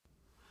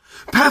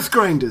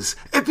Pathgrinders,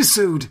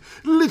 episode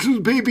Little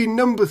Baby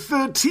number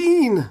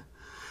 13.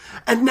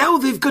 And now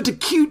they've got a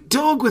cute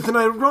dog with an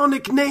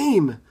ironic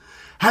name.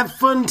 Have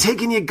fun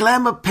taking your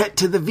glamour pet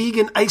to the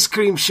vegan ice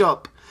cream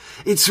shop.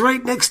 It's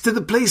right next to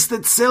the place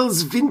that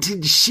sells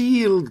vintage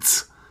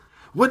shields.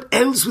 What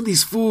else would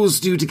these fools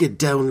do to get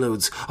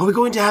downloads? Are we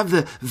going to have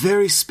the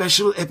very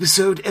special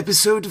episode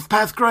of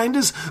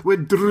Pathgrinders where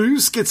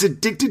Druce gets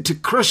addicted to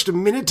crushed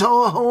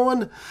Minotaur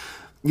horn?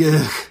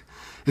 Ugh.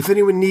 If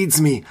anyone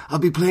needs me, I'll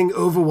be playing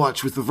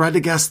Overwatch with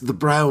Radagast the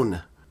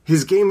Brown.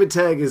 His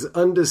gamertag is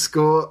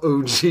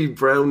 _OG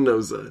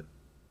Brownnoser.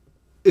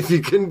 If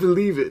you can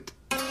believe it.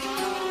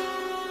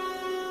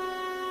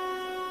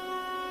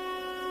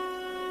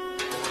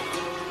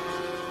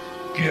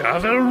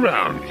 Gather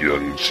round,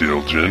 young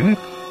children,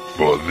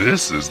 for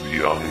this is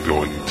the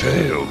ongoing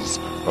tales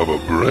of a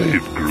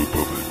brave group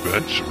of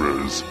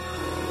adventurers.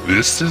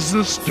 This is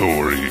the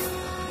story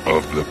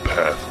of the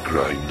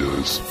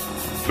Pathgrinders.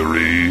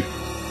 3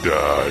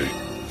 Die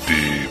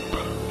Deep.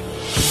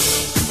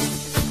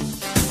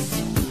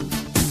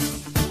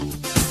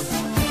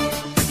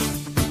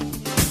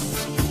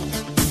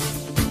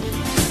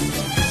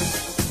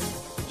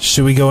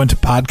 Should we go into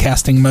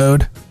podcasting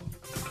mode?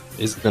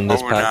 Isn't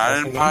this we're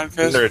not in podcast?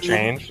 Is there a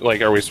change?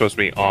 Like, are we supposed to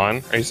be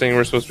on? Are you saying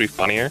we're supposed to be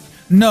funnier?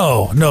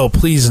 No,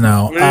 please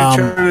no. What are you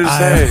trying to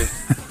say?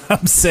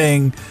 I'm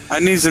saying I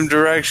need some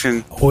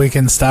direction. we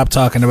can stop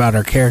talking about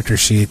our character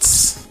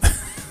sheets.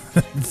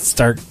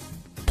 Start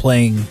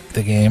playing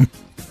the game.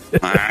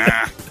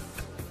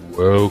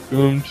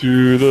 Welcome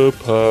to the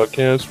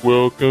podcast.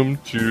 Welcome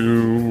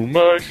to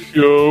my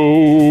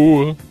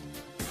show.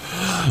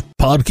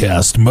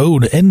 Podcast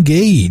mode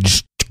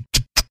engaged.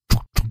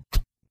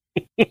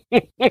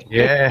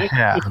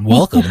 Yeah.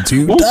 Welcome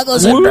to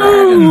Douglas and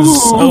Dragons.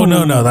 Oh,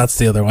 no, that's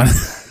the other one.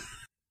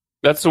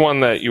 That's the one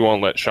that you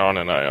won't let Sean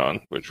and I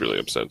on, which really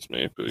upsets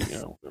me. But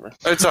whatever.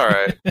 It's all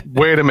right.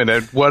 Wait a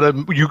minute. What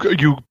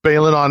you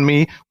bailing on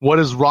me? What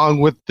is wrong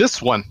with this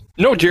one?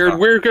 No, Jared,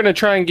 we're gonna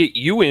try and get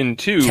you in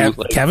too.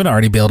 Kevin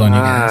already bailed on you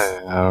guys.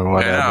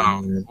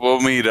 Yeah,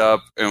 we'll meet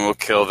up and we'll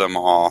kill them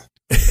all.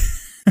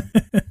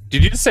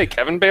 Did you just say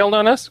Kevin bailed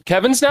on us?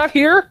 Kevin's not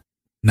here?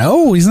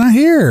 No, he's not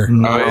here.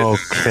 No,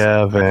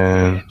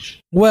 Kevin.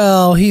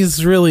 Well,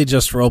 he's really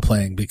just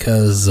role-playing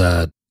because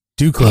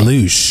Duke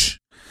Lelouch,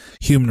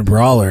 human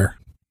brawler,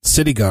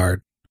 city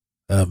guard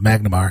of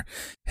Magnamar,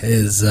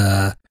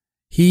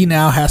 he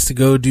now has to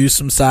go do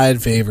some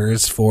side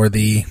favors for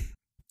the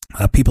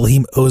people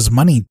he owes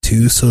money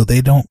to so they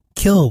don't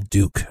kill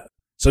Duke.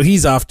 So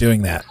he's off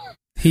doing that.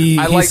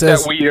 I like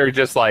that we are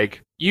just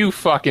like, you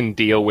fucking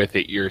deal with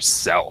it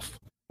yourself.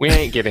 We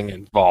ain't getting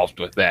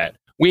involved with that.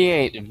 We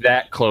ain't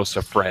that close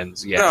of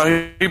friends yet.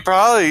 No, he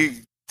probably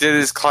did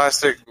his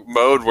classic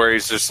mode where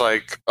he's just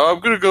like, oh,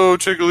 I'm going to go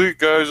take a leak,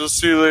 guys. I'll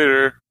see you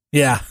later.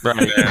 Yeah. Right.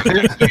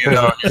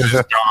 He's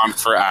just gone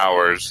for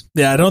hours.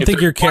 Yeah, I don't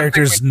think your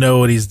characters know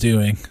what he's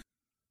doing.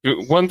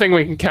 One thing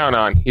we can count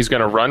on, he's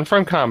going to run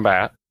from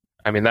combat.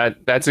 I mean,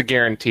 that's a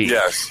guarantee.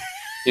 Yes.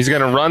 He's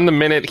going to run the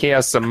minute he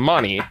has some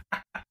money,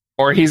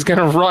 or he's going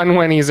to run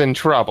when he's in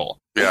trouble.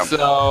 Yeah.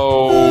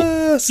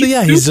 So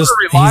yeah, he's just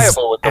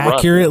reliable with the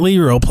accurately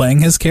role-playing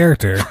his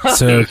character.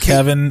 So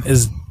Kevin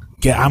is...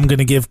 I'm going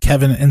to give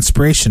Kevin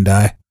inspiration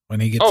die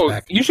when he gets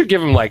back. You should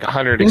give him like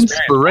 100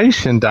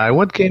 inspiration die.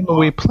 What game are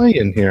we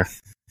playing here?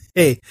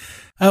 Hey,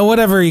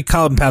 whatever you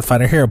call it in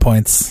Pathfinder, hero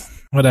points.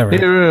 Whatever.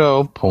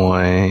 Hero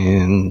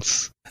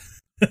points.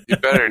 You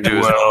better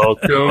do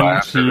Welcome to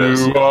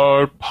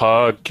our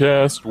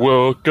podcast.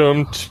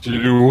 Welcome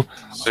to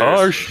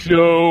our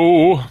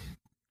show.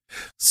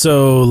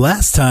 So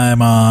last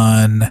time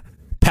on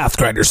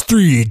Pathgrinders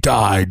 3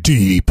 Die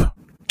Deep.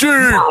 Deep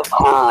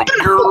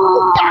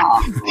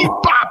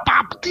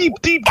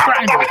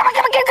grinding.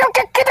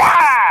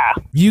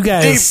 You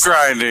guys... Deep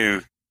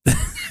grinding.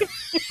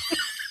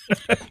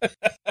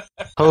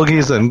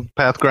 Hoagies and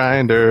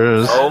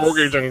Pathgrinders.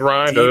 Hoagies and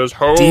grinders. Deep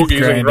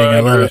Hoagies and grinding, I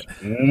love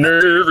grinders.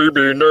 Navy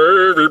bean.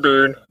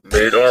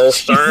 Meatloaf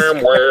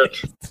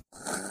sandwich.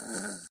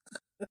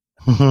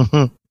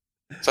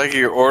 It's like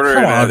you're ordering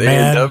Come on, at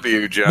man.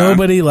 A&W, John.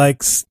 Nobody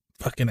likes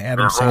fucking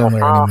Adam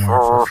Sandler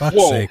anymore, for fuck's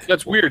Whoa, sake.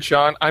 that's weird,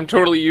 Sean. I'm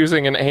totally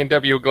using an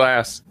A&W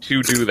glass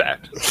to do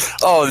that.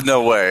 Oh,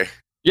 no way.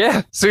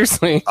 Yeah,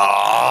 seriously.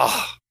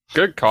 Oh,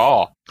 Good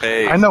call.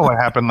 hey. I know what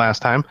happened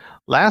last time.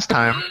 Last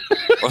time,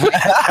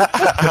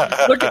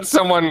 Look at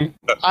someone.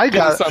 I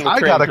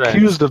got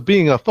accused of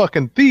being a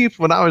fucking thief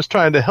when I was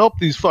trying to help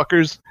these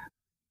fuckers.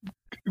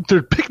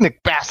 Their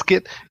picnic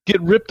basket get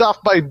ripped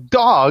off by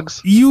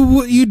dogs.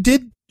 You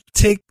did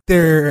take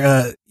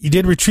their... you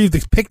did retrieve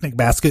the picnic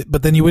basket,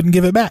 but then you wouldn't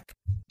give it back.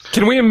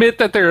 Can we admit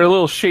that they're a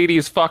little shady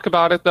as fuck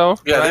about it, though?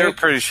 Yeah, they were Right?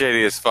 pretty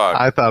shady as fuck.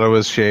 I thought it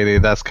was shady.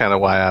 That's kind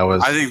of why I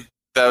was. I think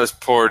that was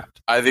poor.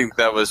 I think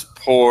that was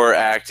poor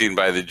acting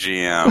by the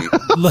GM.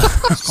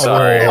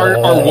 Sorry. Or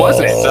was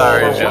it?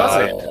 Sorry, Or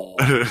John.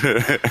 was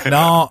it?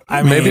 No,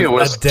 I mean, Maybe it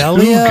was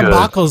Adelia too good.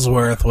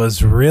 Bucklesworth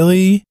was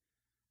really...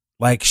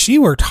 Like, she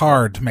worked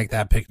hard to make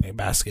that picnic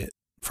basket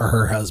for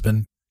her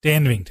husband,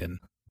 Dan Vington.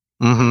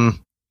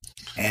 Mm-hmm.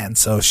 And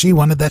so she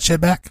wanted that shit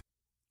back.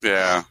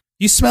 Yeah.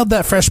 You smelled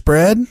that fresh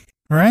bread,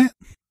 right?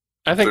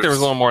 I think there was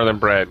a little more than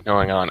bread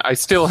going on. I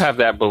still have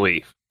that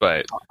belief,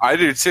 but I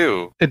do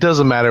too. It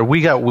doesn't matter.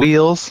 We got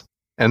wheels,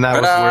 and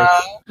that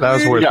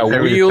was worth got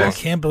everything. wheels. I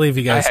can't believe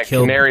you I guys had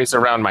killed. canaries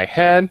around my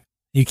head.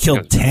 You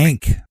killed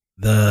Tank,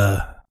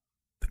 the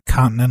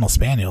Continental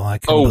Spaniel. I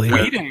couldn't believe we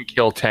it. didn't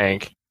kill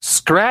Tank.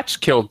 Scratch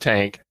killed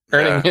Tank,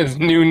 earning his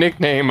new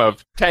nickname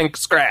of Tank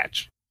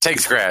Scratch. Tank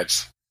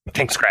Scratch.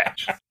 Tank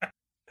Scratch.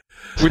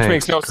 Which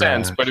makes no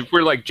sense, but if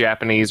we're like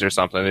Japanese or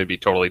something, it'd be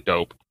totally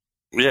dope.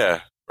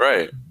 Yeah,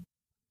 right.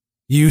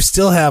 You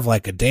still have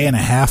like a day and a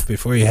half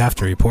before you have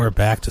to report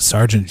back to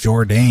Sergeant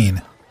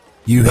Jourdain.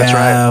 You're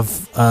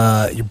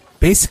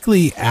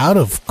basically out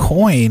of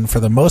coin for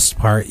the most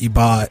part. You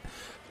bought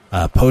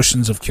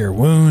potions of cure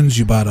wounds.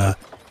 You bought a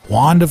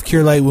wand of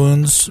cure light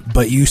wounds,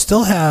 but you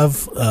still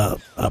have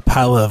a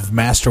pile of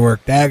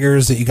masterwork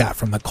daggers that you got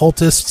from the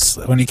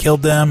cultists when you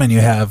killed them, and you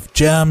have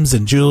gems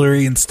and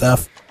jewelry and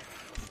stuff.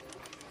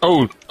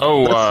 Let's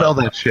sell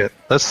that shit.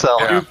 Let's sell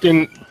them.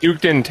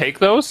 Duke didn't take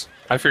those?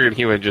 I figured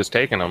he would have just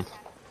taken them.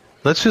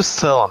 Let's just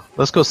sell them.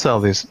 Let's go sell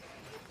these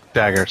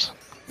daggers.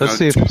 Let's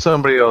see if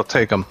somebody will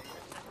take them.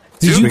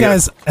 Did you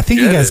guys? I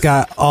think you guys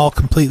got all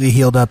completely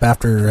healed up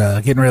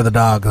after getting rid of the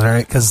dogs, all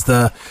right? Because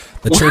the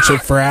Church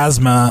of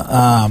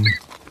Pharasma.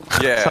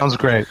 Yeah, sounds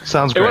great.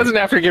 It wasn't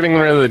after getting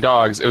rid of the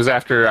dogs. It was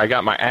after I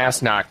got my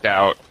ass knocked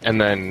out, and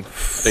then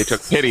they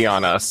took pity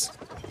on us.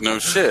 No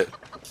shit.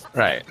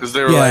 Right? Because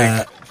they were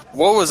like,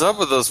 "What was up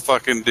with those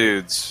fucking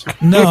dudes?"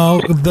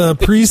 No, the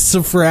priests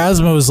of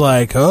Pharasma was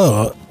like,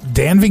 "Oh,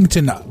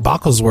 Danvington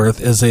Bucklesworth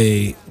is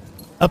a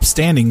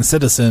upstanding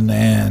citizen,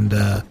 and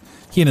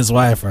he and his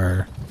wife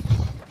are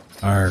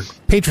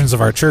patrons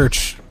of our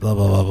church." Blah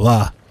blah blah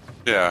blah.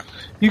 Yeah,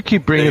 you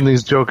keep bringing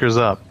these jokers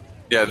up.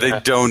 Yeah,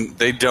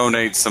 they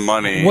donate some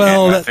money.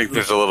 Well, and I think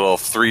there's a little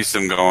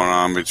threesome going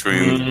on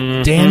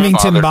between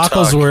Danvington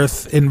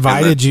Bucklesworth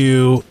invited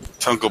you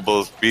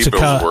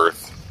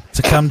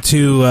to come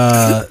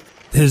to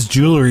his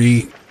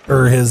jewelry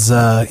or his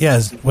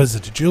was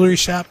it a jewelry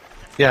shop?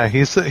 Yeah,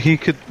 he said he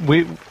could.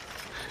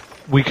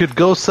 We could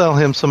go sell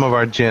him some of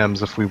our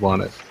gems if we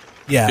wanted.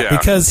 Yeah,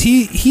 because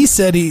he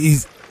said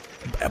he's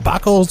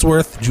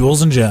Bucklesworth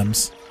Jewels and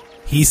Gems.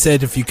 He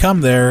said if you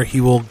come there,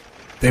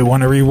 they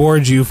want to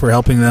reward you for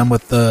helping them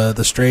with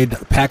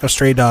the pack of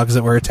stray dogs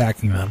that were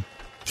attacking them.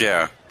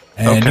 Yeah.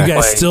 And you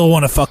guys still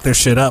want to fuck their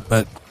shit up,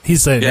 but he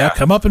said,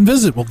 come up and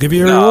visit. We'll give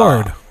you a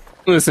reward.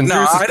 Listen,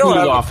 Drews is cooled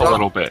off a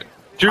little bit.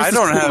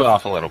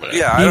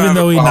 Yeah, even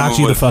though he knocked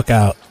you the fuck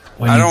out.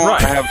 I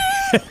don't have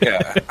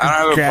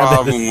a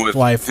problem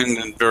with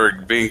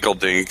Hindenburg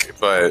Binkeldink,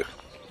 but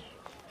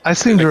I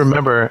seem to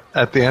remember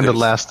at the end of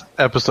last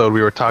episode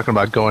we were talking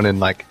about going in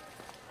like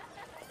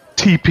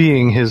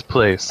TPing his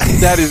place.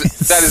 That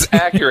is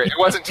accurate. It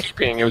wasn't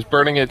TPing. It was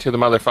burning it to the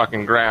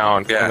motherfucking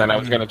ground, and then I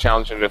was going to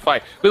challenge him to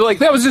fight. But like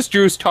that was just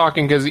Drews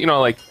talking because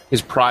like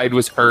his pride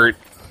was hurt.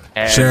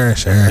 And sure.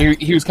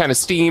 He was kind of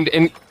steamed,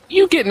 and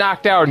you get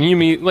knocked out, and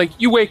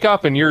you wake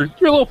up and you're a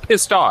little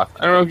pissed off.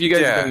 I don't know if you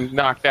guys have been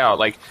knocked out.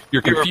 Like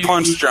you're confused. You were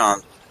punched,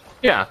 John.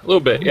 Yeah, a little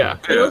bit. Yeah.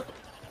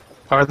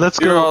 All right, let's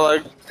go. You're all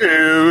like.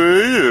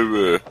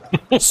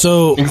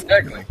 So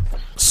exactly.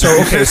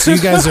 So okay, so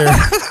you guys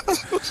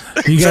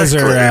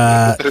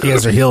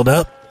are healed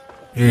up.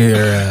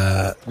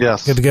 You're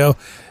good to go.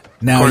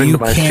 Now you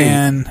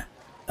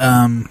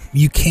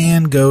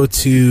can go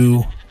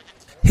to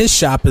his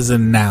shop is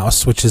in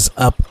Naus, which is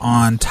up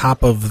on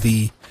top of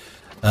the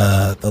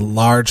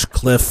large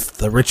cliff,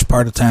 the rich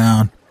part of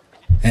town,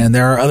 and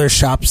there are other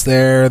shops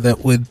there that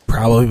would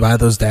probably buy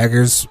those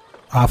daggers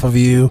off of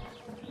you.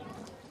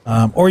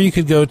 Or you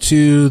could go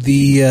to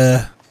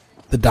the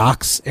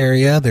docks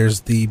area. There's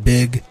the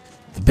big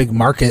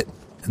market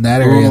in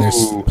that area.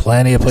 There's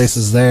plenty of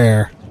places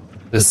there.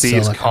 The sea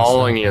is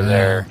calling you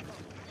there.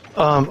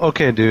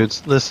 Okay,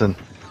 dudes, listen.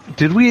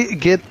 Did we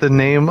get the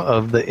name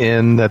of the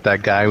inn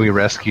that guy we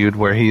rescued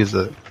where he's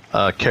a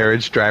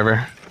carriage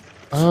driver?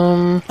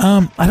 I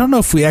don't know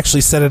if we actually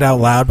said it out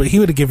loud, but he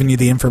would have given you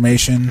the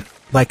information.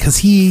 Like,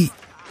 because it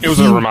was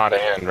a Ramada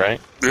Inn,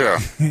 right? Yeah.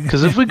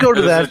 Because if we go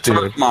to that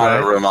dude...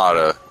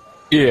 Ramada.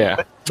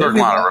 Yeah.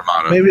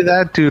 Ramada. Maybe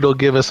that dude will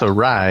give us a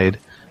ride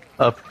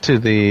up to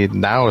the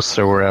Naus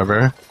or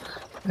wherever.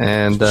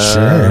 And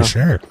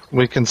sure.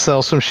 We can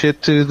sell some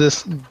shit to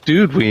this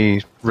dude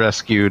we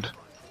rescued.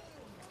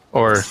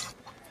 Or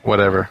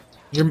whatever.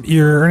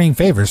 You're earning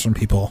favors from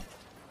people.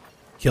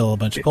 Kill a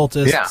bunch of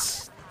cultists. Yeah.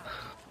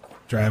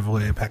 Drive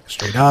away a pack of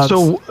stray dogs.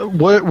 So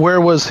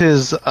where was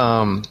his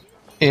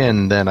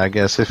inn then, I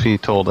guess, if he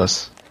told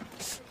us?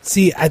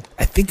 See, I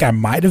think I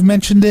might have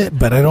mentioned it,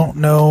 but I don't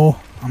know.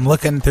 I'm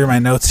looking through my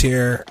notes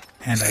here,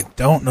 and I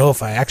don't know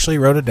if I actually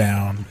wrote it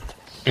down.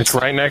 It's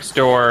right next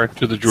door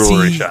to the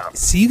jewelry shop.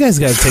 See, you guys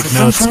got to take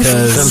notes,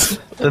 because...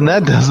 Then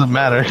that doesn't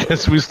matter,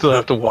 because we still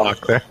have to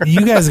walk there.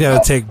 You guys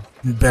got to take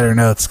better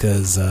notes,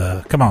 because,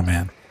 come on,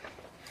 man.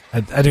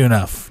 I do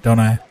enough, don't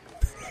I?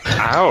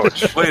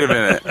 Ouch. Wait a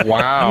minute.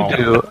 Wow. You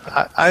do.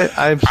 I've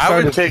I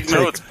started would take to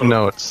notes, but-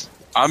 notes.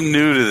 I'm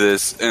new to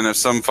this, and if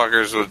some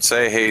fuckers would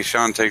say, "Hey,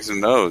 Sean, take some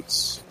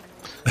notes,"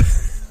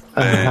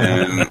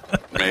 then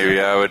maybe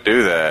I would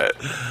do that.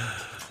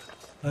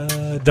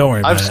 Don't worry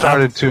about I've it.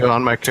 started to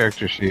on my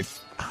character sheet.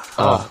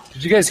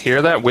 Did you guys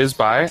hear that whiz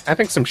by? I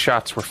think some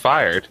shots were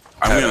fired.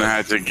 I'm gonna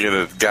have to get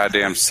a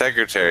goddamn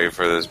secretary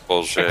for this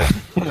bullshit.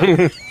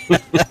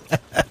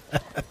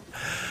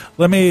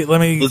 Let me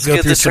Let's go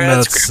get through the some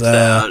notes. transcripts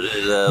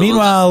out.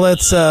 Meanwhile,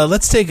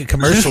 let's take a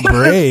commercial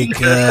break.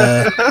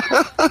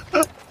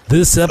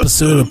 This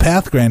episode of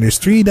Pathgrinders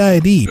 3 Die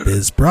Deep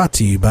is brought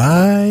to you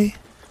by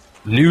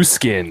New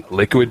Skin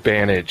Liquid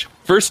Bandage.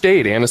 First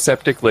aid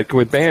antiseptic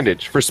liquid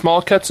bandage for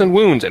small cuts and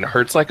wounds, and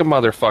hurts like a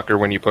motherfucker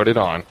when you put it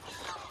on.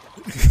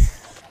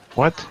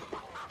 What?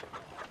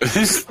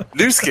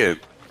 New Skin.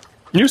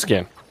 New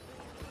Skin.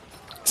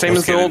 Same New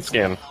as the Skin. old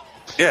skin.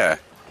 Yeah.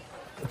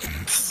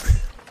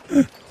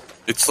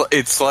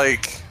 It's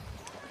like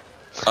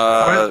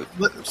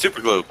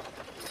super glue.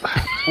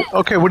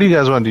 Okay, what do you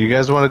guys want to do? You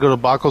guys want to go to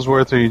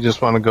Bucklesworth, or you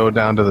just want to go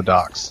down to the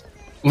docks?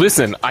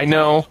 Listen, I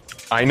know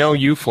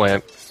you,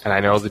 Flint, and I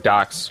know the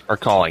docs are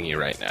calling you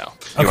right now.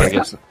 You wanna Okay.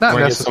 get some- Not you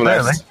wanna get some of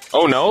that- necessarily.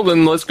 Oh no,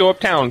 then let's go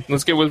uptown.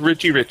 Let's get with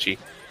Richie.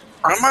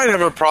 I might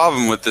have a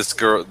problem with this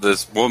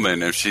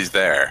woman if she's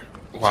there.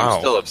 Wow. I'm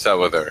still upset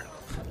with her.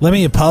 Let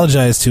me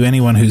apologize to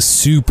anyone who's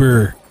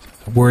super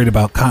worried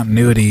about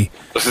continuity.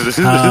 But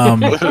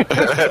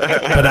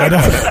I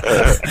don't.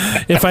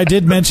 If I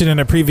did mention in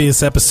a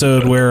previous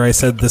episode where I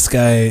said this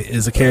guy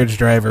is a carriage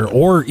driver,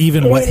 or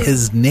even what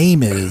his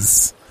name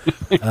is,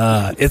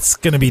 it's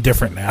going to be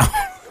different now.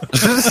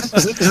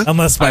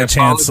 Unless by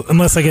chance,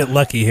 unless I get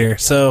lucky here.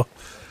 So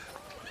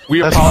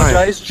We That's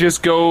apologize.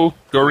 Just go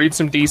read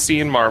some DC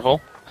and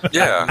Marvel.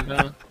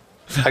 Yeah.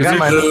 I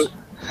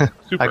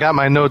got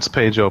my notes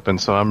page open,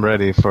 so I'm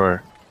ready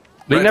for.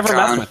 They never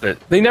Retcon. mess with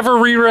it. They never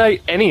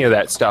rewrite any of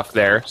that stuff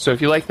there. So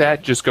if you like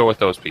that, just go with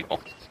those people.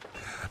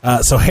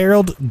 So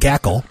Harold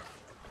Gackle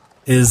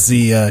is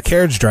the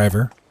carriage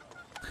driver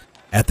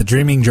at the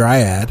Dreaming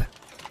Dryad.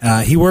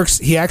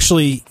 He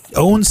actually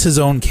owns his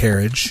own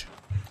carriage,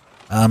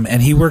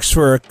 and he works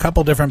for a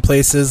couple different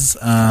places.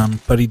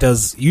 But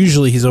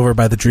he's over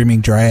by the Dreaming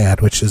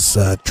Dryad, which is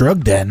a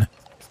drug den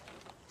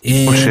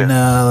in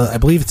I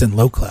believe it's in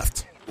Low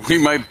Cleft. We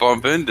might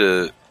bump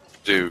into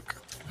Duke.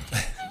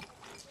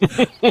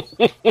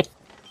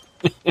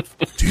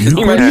 Dude,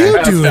 what are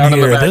you doing down in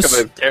the here? back of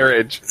the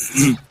carriage.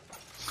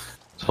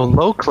 So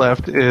Low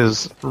Cleft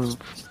is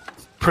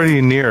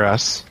pretty near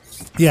us.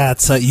 Yeah,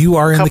 it's you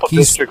are A in the couple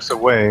districts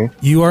away.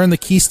 You are in the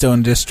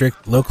Keystone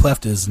District. Low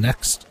Cleft is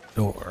next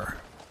door.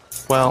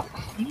 Well,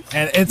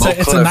 And it's Low a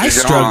Cleft nice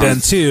is drug on. den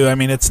too. I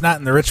mean, it's not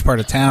in the rich part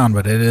of town,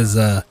 but it is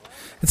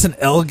it's an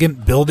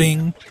elegant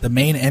building. The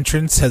main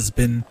entrance has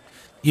been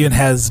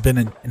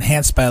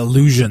enhanced by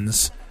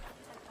illusions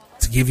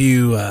to give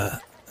you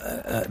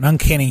an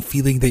uncanny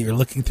feeling that you're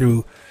looking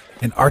through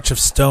an arch of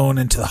stone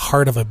into the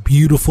heart of a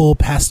beautiful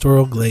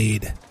pastoral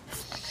glade.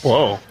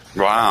 Whoa.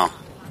 Wow.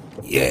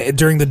 Yeah,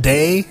 during the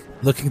day,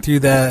 looking through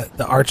the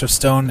arch of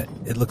stone,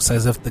 it looks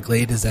as if the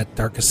glade is at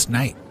darkest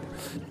night.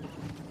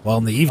 While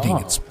in the evening,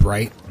 it's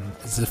bright, and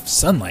as if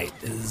sunlight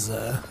is,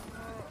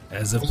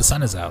 as if the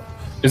sun is out.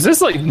 Is this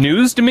like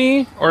news to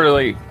me, or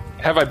like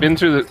have I been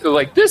through the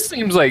like? This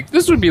seems like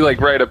this would be like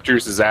right up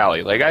Juice's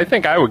alley. Like I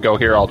think I would go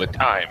here all the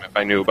time if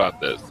I knew about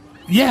this.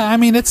 Yeah, I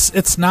mean,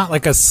 it's not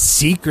like a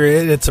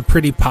secret. It's a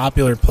pretty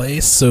popular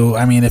place. So,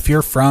 I mean, if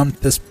you're from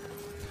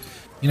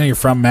you're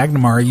from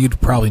Magnamar, you'd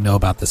probably know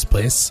about this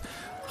place.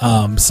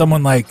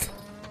 Someone like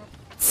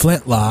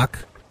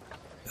Flintlock,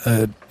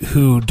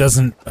 who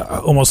doesn't,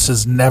 almost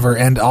has never,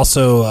 and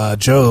also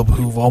Job,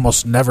 who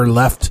almost never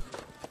left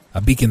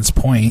Beacon's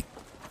Point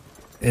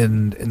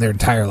in their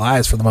entire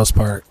lives for the most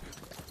part.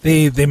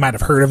 They might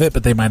have heard of it,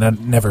 but they might have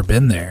never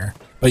been there.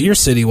 But you're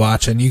city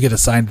watching, you get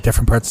assigned to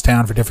different parts of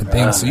town for different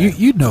things, so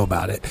you'd know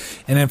about it.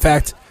 And in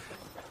fact,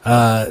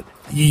 a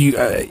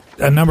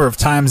number of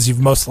times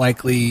you've most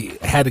likely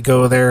had to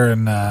go there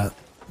and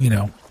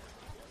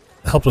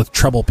help with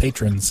trouble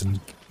patrons, and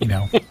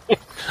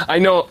I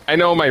know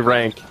my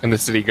rank in the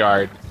city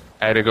guard.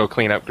 I had to go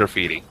clean up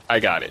graffiti. I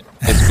got it.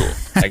 It's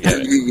cool. I get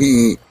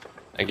it.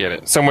 I get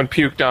it. Someone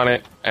puked on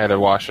it. I had to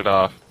wash it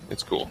off.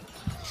 It's cool.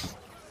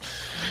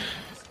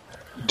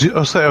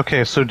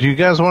 So do you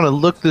guys want to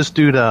look this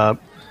dude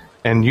up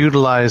and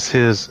utilize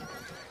his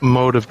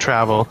mode of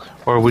travel,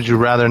 or would you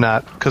rather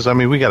not? Because, I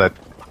mean, we got to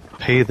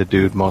pay the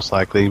dude, most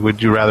likely.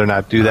 Would you rather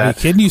not do are you that?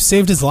 kidding? You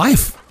saved his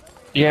life.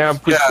 Yeah,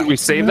 but should we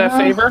save that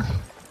favor?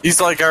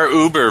 He's like our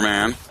Uber,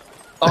 man.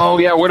 Oh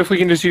yeah, what if we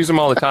can just use him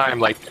all the time?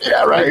 Like,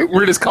 yeah, right.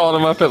 We're just calling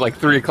him up at like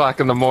 3:00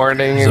 in the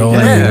morning. There's and-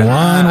 only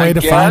one way I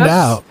to find guess.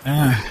 out.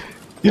 Yeah.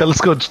 Yeah,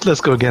 let's go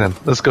get him.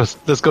 Let's go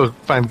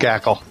find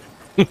Gackle.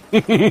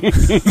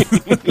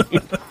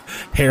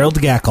 Harold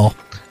Gackle.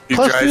 He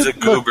drives a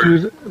dude, look, goober.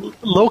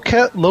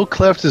 dude, Low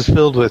Cleft is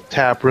filled with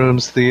tap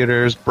rooms,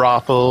 theaters,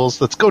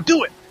 brothels. Let's go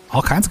do it.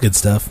 All kinds of good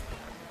stuff.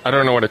 I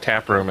don't know what a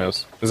tap room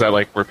is. Is that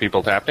like where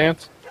people tap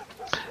dance?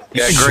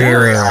 Yeah, Sure.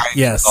 Gregory.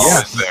 Yes.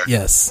 Always there.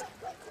 Yes.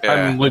 Yeah.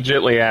 I'm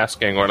legitly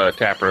asking what a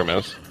tap room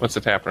is. What's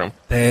a tap room?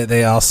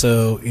 They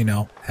also,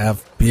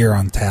 have beer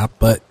on tap,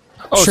 but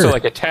Oh, sure. so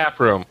like a tap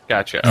room.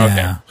 Gotcha.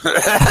 Yeah.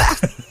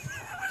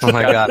 Oh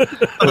my god,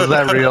 was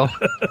that real?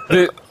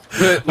 Okay.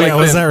 Yeah,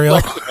 was that real?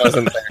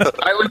 Wasn't there.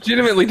 I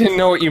legitimately didn't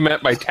know what you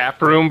meant by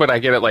tap room, but I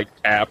get it like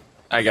tap.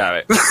 I got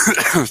it.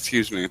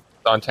 Excuse me. It's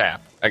on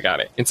tap. I got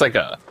it. It's like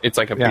a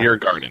Yeah. beer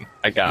garden.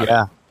 I got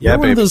Yeah, You're yeah, one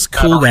of baby. those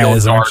cool Not a real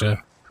guys, aren't you?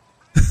 garden.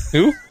 it.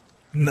 Who?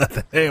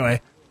 Nothing.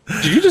 Anyway,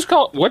 Did you just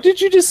call? What did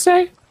you just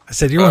say? I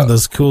said you're one of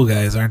those cool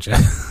guys, aren't you?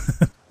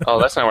 Oh,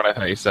 that's not what I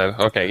thought you said.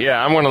 Okay,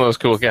 yeah, I'm one of those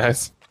cool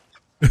guys.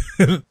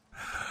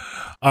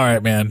 All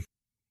right, man.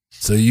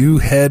 So you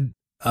head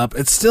up.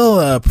 It's still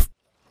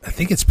I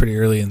think it's pretty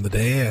early in the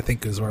day. I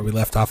think is where we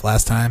left off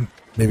last time.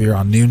 Maybe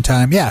around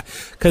noontime. Yeah,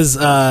 because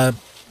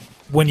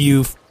when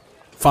you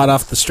fought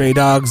off the stray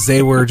dogs,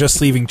 they were just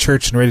leaving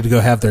church and ready to go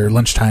have their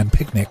lunchtime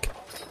picnic.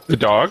 The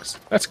dogs?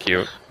 That's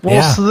cute.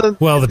 Yeah. so the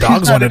he's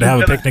dogs not wanted to even have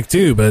a gonna- picnic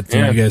too, but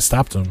Yeah. you guys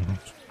stopped them.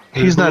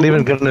 He's not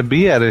even going to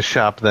be at his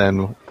shop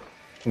then,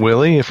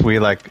 Willie. If we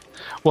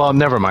well,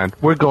 never mind.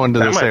 We're going to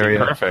That this might be area.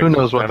 perfect. Who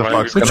knows what That the might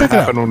fuck's be going perfect. to Check it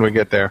out. happen when we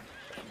get there?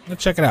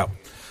 Let's check it out.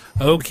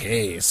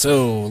 Okay,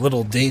 so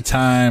little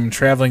daytime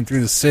traveling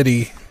through the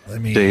city. Let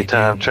me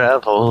Daytime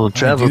travel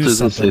let me to do the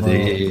something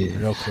city.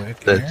 real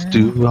quick. Let's here.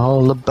 do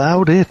all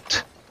about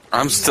it.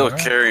 I'm still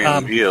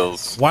carrying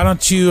wheels. Why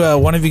don't you,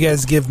 one of you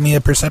guys, give me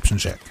a perception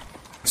check?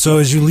 So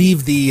as you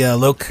leave the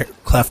Low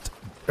Cleft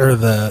or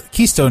the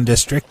Keystone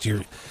District,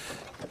 you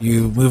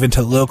move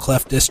into the Low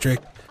Cleft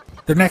District.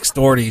 They're next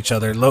door to each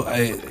other.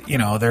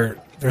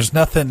 There's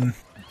nothing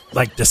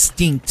like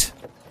distinct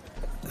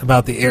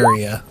about the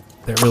area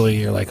that really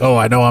you're like, oh,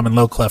 I know I'm in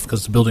Low Cleft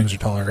because the buildings are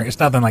taller. It's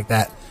nothing like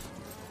that.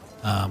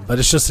 But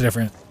it's just a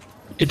different.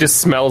 It just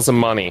smells of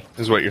money,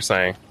 is what you're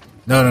saying.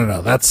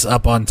 No. That's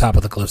up on top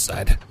of the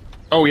cliffside.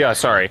 Oh yeah,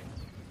 sorry.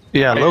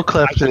 Yeah, Low I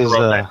Cleft should've is.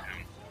 wrote that down.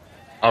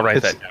 I'll write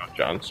it's- that down,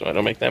 John, so I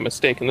don't make that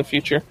mistake in the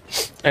future.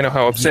 I know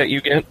how upset you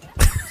get.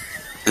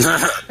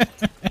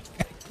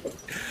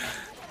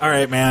 All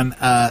right, man.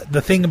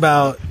 The thing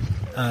about,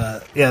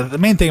 the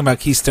main thing about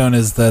Keystone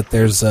is that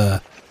there's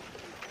a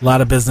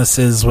lot of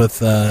businesses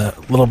with a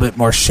little bit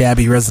more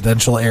shabby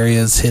residential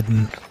areas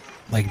hidden,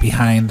 like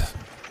behind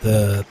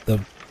the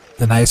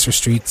nicer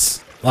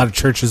streets. A lot of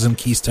churches in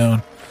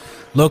Keystone.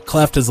 Low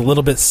Cleft is a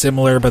little bit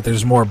similar, but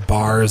there's more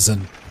bars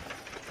and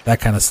that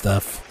kind of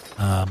stuff.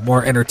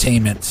 More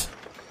entertainment.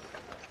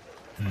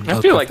 in I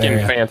Low feel Cleft like getting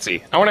area.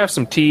 fancy. I want to have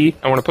some tea.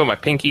 I want to put my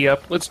pinky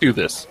up. Let's do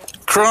this.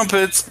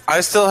 Crumpets. I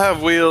still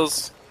have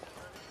wheels.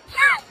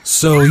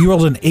 So you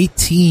rolled an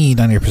 18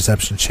 on your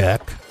perception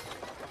check.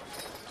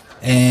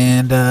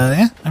 And,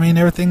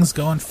 everything's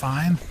going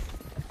fine.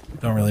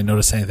 Don't really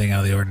notice anything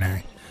out of the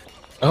ordinary.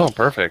 Oh,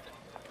 perfect.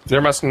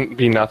 There must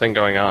be nothing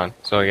going on.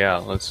 So yeah,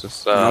 let's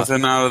just.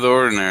 Nothing out of the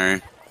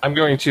ordinary. I'm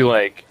going to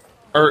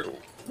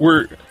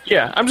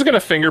I'm just gonna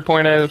finger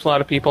point at a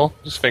lot of people.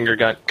 Just finger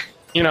gun.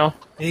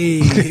 Hey.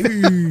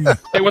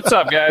 Hey, what's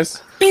up,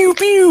 guys? Pew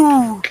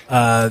pew.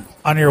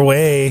 On your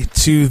way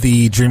to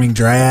the Dreaming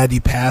Dryad, you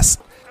pass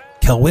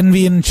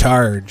Kelwinvian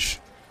Charge,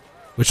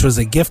 which was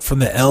a gift from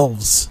the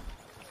elves.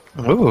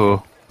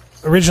 Ooh.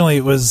 Originally,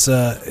 it was,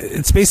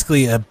 it's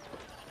basically a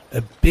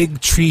big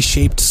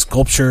tree-shaped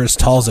sculpture as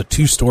tall as a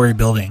 2-story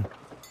building.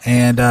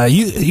 And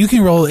you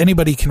can roll,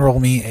 anybody can roll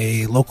me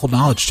a local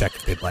knowledge check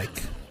if they'd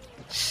like.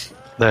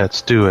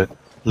 Let's do it.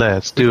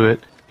 Let's do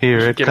it. Here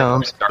it Get it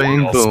comes. from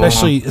Bang Dark boom.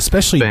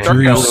 Especially Bang, Dark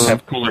Druce. elves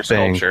have cooler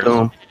Bang sculptures.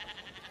 boom.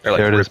 They're like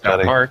There it is, ripped out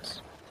buddy.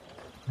 hearts.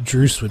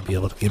 Druce would be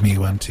able to give me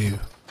one too.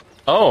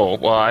 Oh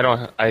well, I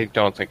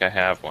don't think I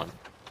have one.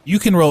 You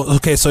can roll.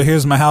 Okay, so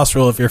here's my house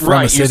rule. If you're from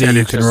Right, a city, said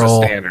you it's can just a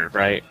roll standard,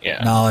 right?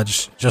 Yeah.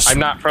 knowledge. Just I'm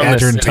not from add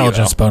the your city,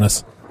 intelligence though.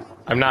 bonus.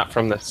 I'm not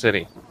from the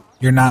city.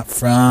 You're not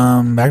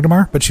from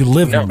Magnemar, but you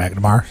live No. in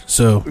Magnemar,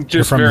 so you're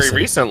Just from the very city.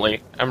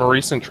 recently. I'm a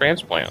recent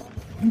transplant.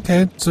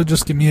 Okay, so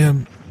just give me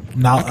an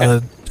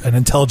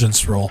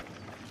intelligence roll.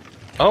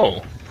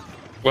 Oh.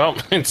 Well,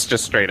 it's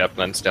just straight up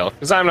then still,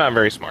 because I'm not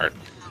very smart.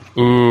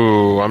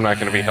 Ooh, I'm not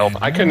going to be helped.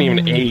 I couldn't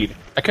even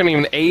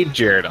aid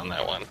Jared on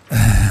that one.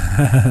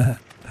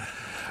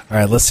 All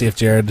right, let's see if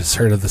Jared has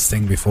heard of this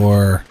thing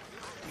before.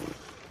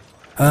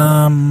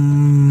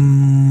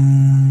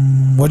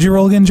 What'd you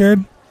roll again,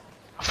 Jared?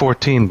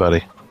 14,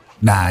 buddy.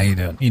 Nah, you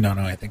don't. You don't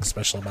know anything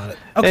special about it.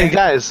 Okay, Hey,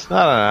 guys.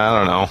 I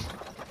don't know.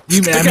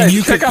 you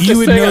Check out you this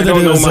would thing know I that don't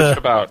it know was much a.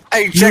 about.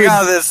 Hey, You check would-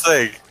 out this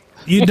thing.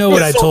 You'd know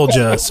what I told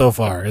you so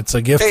far. It's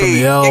a gift from Hey, the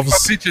take my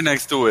elves. picture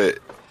next to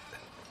it.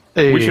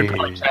 Hey, We should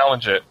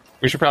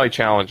probably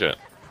challenge it.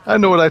 I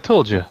know what I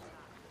told you.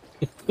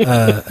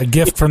 A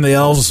gift from the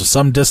elves of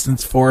some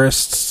distant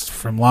forests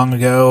from long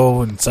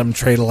ago, and some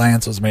trade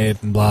alliance was made,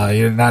 and blah.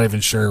 You're not even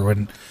sure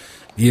when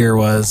the year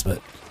was,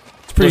 but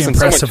it's pretty Listen,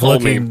 someone impressive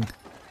told me, looking.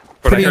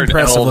 But Pretty I heard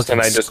impressive elves looking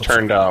and I just sculpture.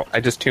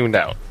 tuned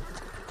out.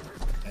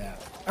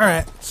 All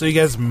right, so you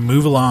guys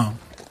move along.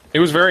 It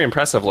was very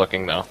impressive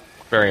looking, though.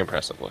 Very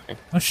impressive looking.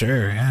 Oh,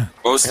 sure, yeah.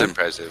 Most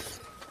impressive.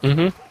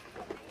 Mm-hmm.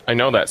 I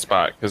know that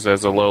spot because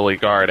as a lowly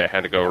guard, I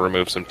had to go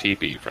remove some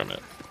TP from it.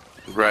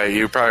 Right,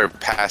 you probably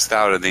passed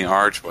out in the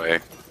archway.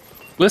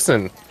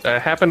 Listen,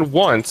 that happened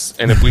once,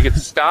 and if we could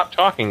stop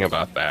talking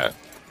about that.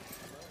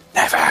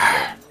 Never.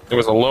 It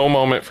was a low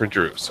moment for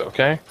Druce,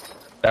 okay?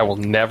 That will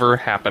never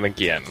happen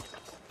again.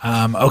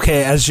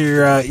 Okay, as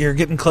you're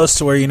getting close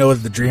to where you know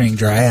what the Dreaming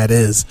Dryad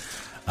is,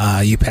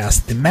 you pass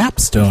the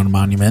Mapstone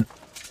Monument.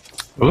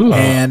 Ooh.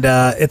 And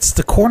it's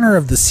the corner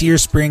of the Sear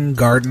Spring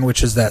Garden,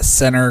 which is that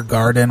center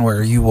garden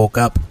where you woke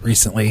up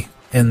recently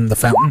in the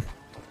fountain.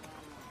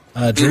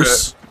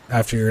 Druce,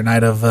 after your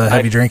night of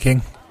heavy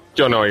drinking.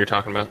 Don't know what you're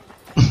talking about.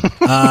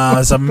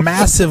 There's a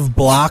massive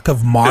block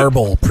of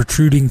marble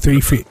protruding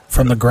 3 feet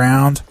from the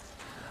ground.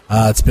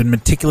 It's been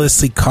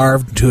meticulously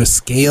carved into a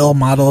scale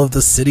model of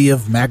the city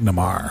of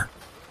Magnamar.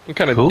 What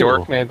kind of Cool.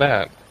 dork made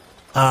that?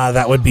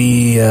 That would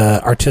be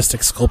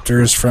artistic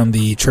sculptors from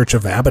the Church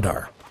of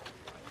Abadar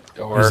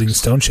using Dorks.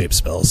 stone-shaped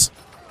spells.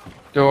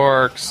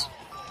 Dorks.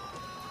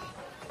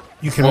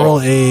 You can roll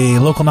a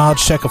local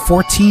knowledge check of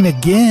 14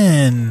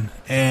 again,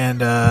 and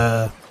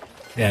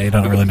you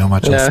don't really know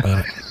much else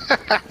about it.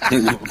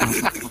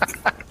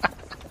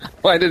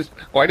 Why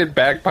did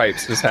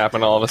bagpipes just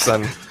happen all of a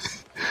sudden?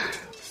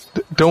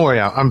 Don't worry,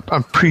 I'm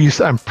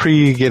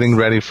pre getting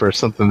ready for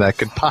something that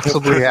could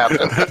possibly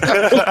happen.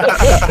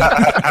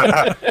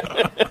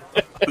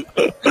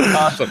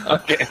 Awesome.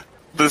 Okay.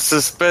 The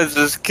suspense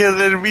is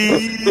killing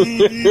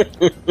me.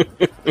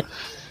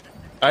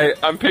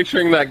 I'm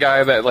picturing that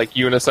guy that like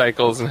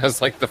unicycles and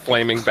has like the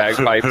flaming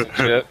bagpipes and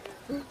shit.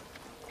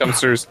 Comes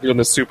through doing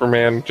the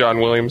Superman John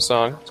Williams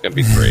song. It's gonna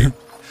be great.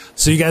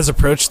 So you guys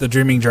approach the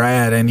Dreaming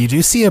Dryad, and you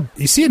do see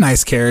a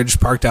nice carriage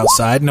parked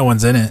outside. No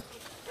one's in it.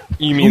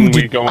 You mean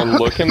we go and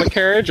look in the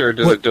carriage, or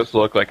does it just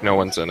look like no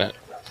one's in it?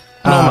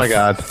 Oh my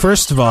god.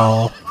 First of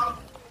all,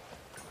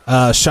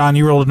 Sean,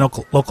 you rolled a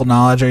local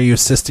knowledge. Are you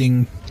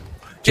assisting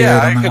Jared Yeah,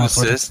 on I that can one?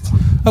 assist.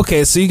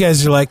 Okay, so you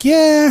guys are like,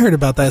 yeah, I heard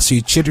about that. So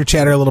you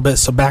chitter-chatter a little bit.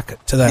 So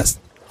back to that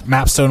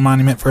Mapstone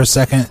Monument for a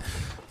second.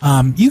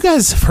 You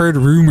guys have heard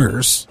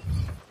rumors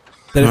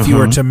that if you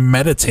were to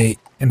meditate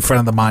in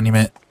front of the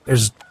monument,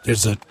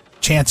 there's a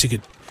chance you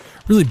could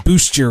really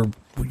boost your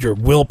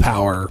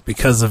willpower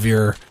because of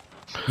your,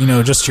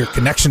 just your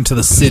connection to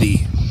the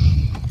city.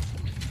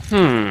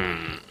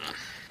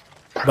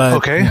 But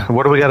Okay,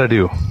 what do we got to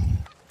do?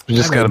 We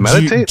just got to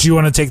meditate. Do you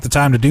want to take the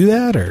time to do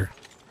that, or?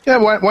 Yeah,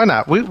 why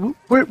not? We're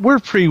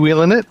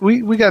freewheeling it.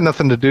 We got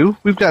nothing to do.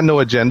 We've got no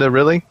agenda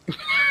really.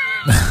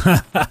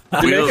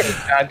 Wheels,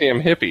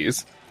 Goddamn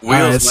hippies.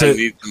 Alright, so- might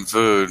need some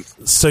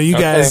food. So you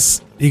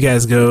guys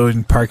go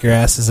and park your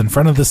asses in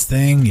front of this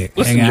thing. You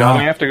Listen, hang John,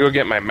 I out. have to go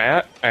get my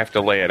mat. I have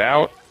to lay it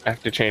out. I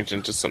have to change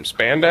into some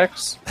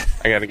spandex.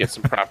 I got to get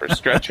some proper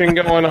stretching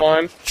going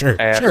on. Sure,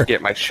 I have sure. to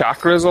get my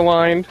chakras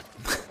aligned.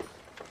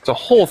 It's a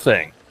whole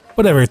thing.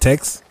 Whatever it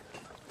takes.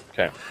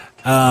 Okay.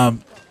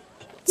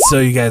 So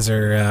you guys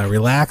are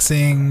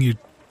relaxing, you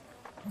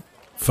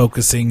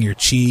focusing your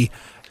chi,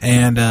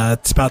 and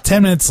it's about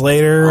 10 minutes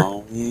later.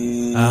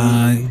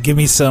 Give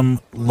me some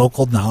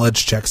local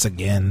knowledge checks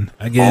again.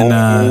 Again,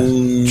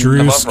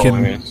 Druce I love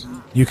rolling these.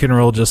 you can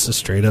roll just a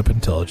straight up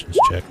intelligence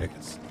check, I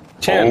guess.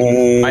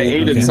 10. I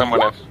aided Okay.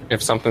 someone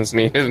if something's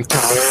needed.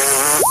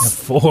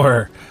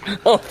 4,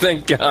 Oh,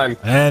 thank God.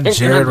 and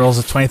Jared rolls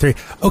a 23.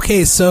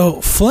 Okay, so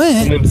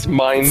Flint, And it's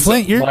mind's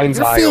you're eye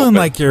feeling open.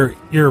 like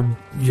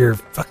you're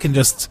fucking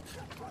just,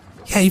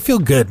 you feel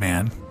good,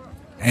 man.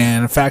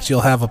 And in fact, you'll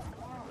have a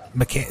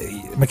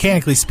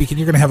mechanically speaking,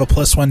 you're going to have a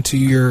 +1 to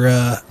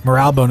your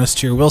morale bonus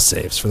to your will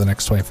saves for the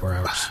next 24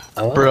 hours.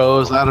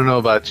 Bros, I don't know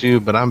about you,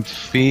 but I'm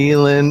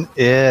feeling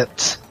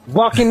it.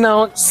 Walking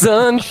on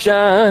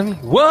sunshine.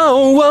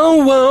 Whoa,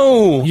 whoa,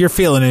 whoa. You're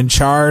feeling in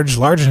charge,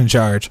 large in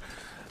charge.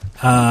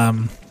 Okay,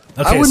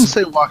 I wouldn't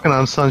say walking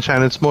on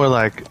sunshine. It's more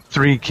like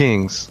Three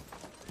Kings.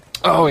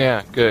 Oh,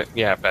 yeah, good.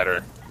 Yeah,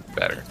 better.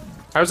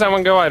 How does that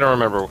one go? I don't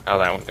remember how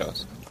that one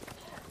goes.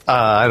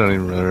 I don't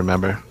even really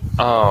remember.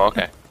 Oh,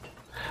 okay.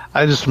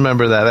 I just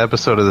remember that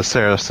episode of the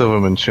Sarah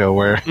Silverman show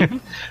where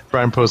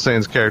Brian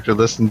Posehn's character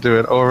listened to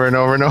it over and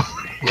over and over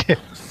again.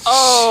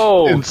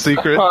 Oh! In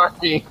secret.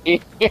 Sorry.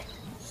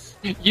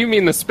 You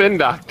mean the Spin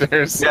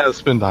Doctors. Yeah, the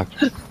Spin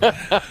Doctor.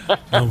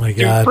 oh my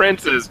Two god.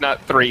 princes, not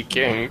 3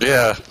 kings.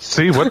 Yeah.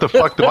 See, what the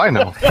fuck do I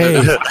know? Hey,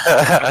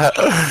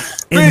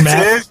 in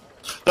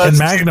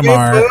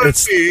Magnamar,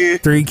 it's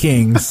 3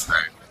 kings.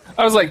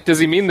 I was like, does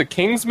he mean the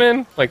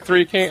Kingsmen? Like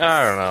 3 kings?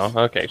 I don't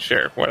know. Okay,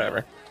 sure,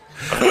 whatever.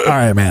 All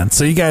right, man.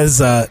 So you guys,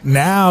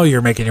 now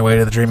you're making your way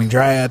to the Dreaming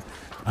Dryad.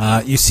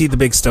 You see the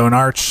big stone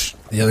arch.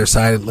 The other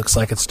side, it looks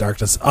like it's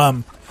darkness.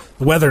 The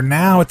weather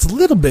now, it's a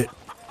little bit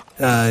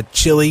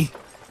chilly.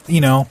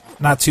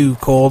 Not too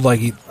cold, but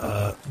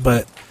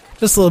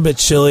just a little bit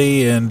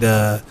chilly and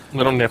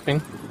Little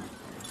nipping.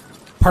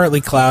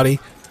 partly cloudy.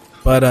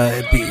 But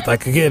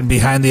again,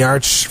 behind the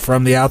arch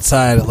from the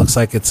outside, it looks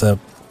like it's a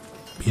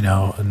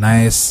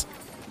nice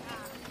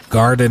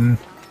garden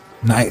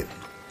night,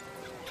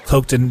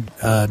 cloaked in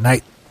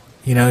night.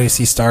 You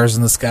see stars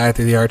in the sky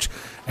through the arch,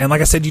 And like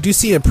I said, you do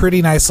see a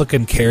pretty nice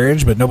looking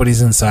carriage, but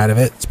nobody's inside of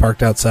it. It's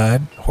parked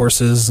outside.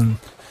 Horses and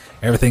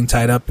everything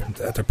tied up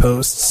at their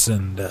posts.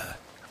 And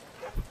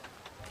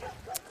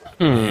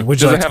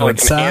would you Does like it to have go like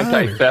an inside?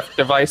 anti-theft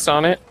device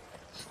on it?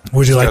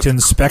 Would you like to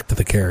inspect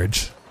the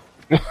carriage?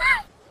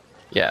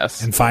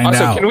 Yes. And find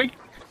also, out.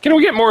 Can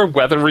we get more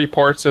weather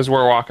reports as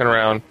we're walking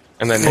around?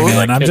 And then maybe, Man,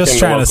 like, I'm kick just in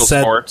trying to local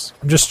set. sports?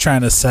 I'm just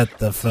trying to set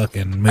the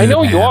fucking mood. I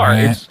know you man, are.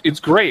 right? It's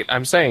great.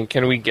 I'm saying,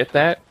 can we get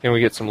that? Can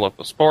we get some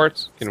local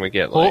sports? Can we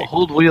get like?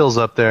 Hold Wheels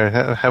up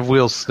there. Have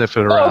Wheels sniff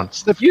it around.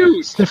 Sniff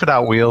it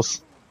out,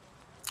 Wheels.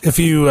 If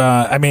you,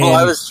 I mean, Well,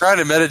 I was trying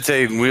to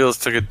meditate, and Wheels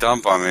took a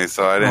dump on me,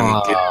 so I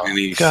didn't get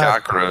any God.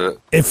 chakra.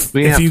 if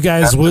we have you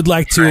guys to would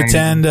like to train.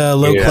 attend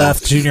Low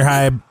Clef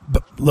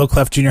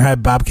Junior High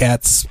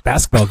Bobcats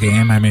basketball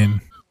game, I mean,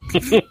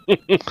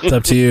 it's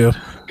up to you.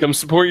 Come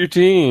support your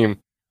team.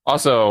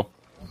 Also,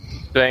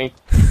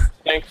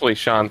 thankfully,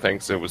 Sean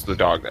thinks it was the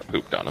dog that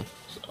pooped on him.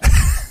 So.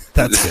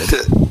 That's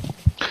good.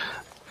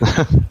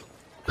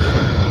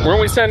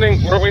 Weren't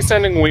we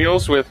sending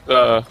Wheels with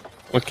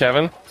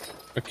Kevin?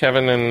 With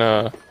Kevin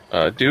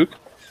and Duke?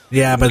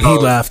 Yeah, but he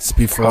left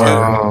before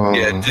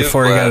Yeah, Duke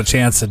before he got a left.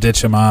 chance to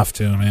ditch him off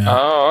to him. Yeah.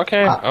 Oh,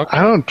 okay.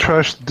 I don't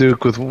trust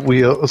Duke with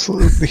Wheels.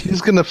 He's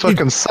gonna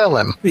fucking sell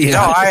him. Yeah.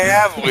 No, I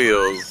have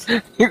Wheels.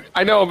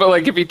 I know, but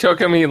like if he took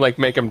him, he'd like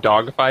make him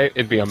dogfight.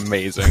 It'd be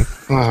amazing.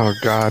 Oh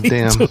god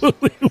damn!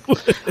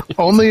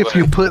 Only if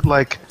you put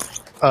like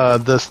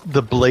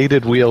the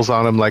bladed wheels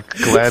on him, like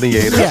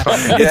Gladiator.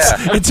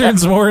 Yeah. It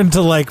turns more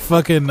into like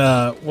fucking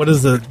what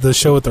is the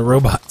show with the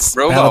robots?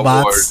 Robot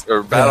BattleBots? Wars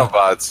or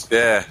BattleBots.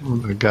 Yeah. Oh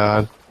my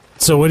god!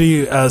 So what do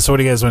you guys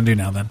want to do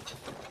now then?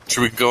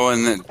 Should we go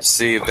in and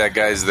see if that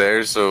guy's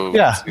there? So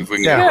Yeah. see if we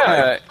can Yeah. get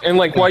Yeah, and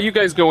like while you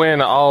guys go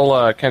in,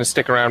 I'll kind of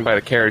stick around by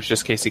the carriage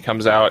just in case he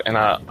comes out. And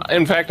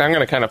in fact, I'm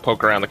going to kind of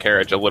poke around the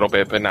carriage a little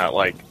bit, but not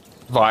like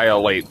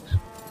violate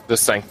the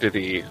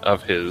sanctity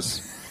of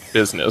his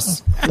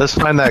business. Let's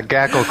find that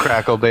gackle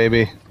crackle,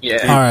 baby. All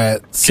Yeah. right.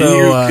 Can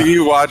So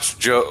you watch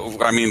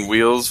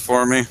Wheels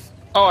for me?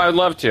 Oh, I'd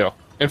love to.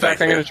 In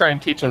fact, I'm going to try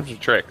and teach him some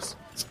tricks.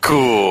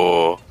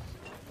 Cool.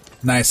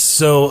 nice.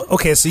 So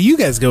okay, so you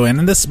guys go in,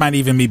 and this might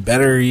even be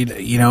better,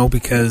 you know,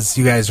 because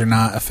you guys are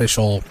not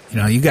official. You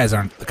know, you guys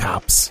aren't the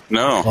cops.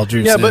 No. Well,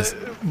 Drew Yeah, says.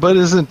 but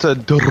isn't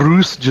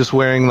Drus just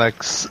wearing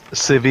like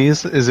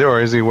civvies? Or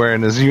is he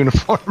wearing his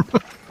uniform?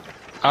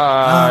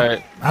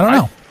 I don't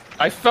know.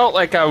 I felt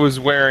like I was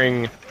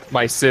wearing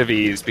my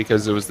civvies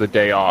because it was the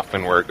day off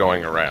and we're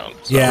going around.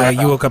 So. Yeah,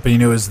 you woke up and you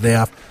knew it was the day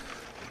off.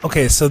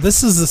 Okay, so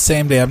this is the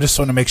same day. I just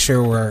want to make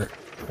sure where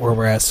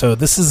we're at. So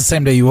this is the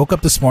same day you woke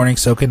up this morning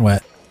soaking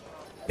wet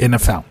in a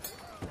fountain.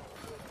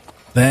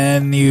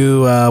 Then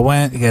you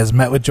went, you guys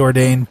met with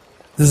Jourdain.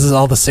 This is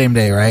all the same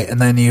day, right? And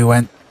then you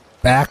went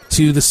back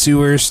to the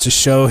sewers to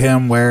show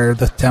him where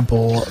the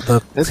temple,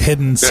 the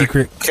hidden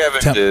secret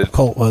Kevin did.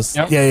 cult was.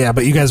 Yep. Yeah,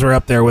 but you guys were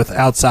up there with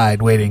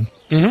outside waiting.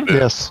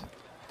 Yes.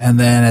 And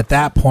then at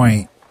that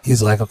point,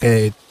 he's like,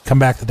 okay, come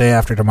back the day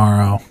after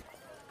tomorrow.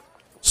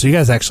 So you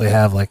guys actually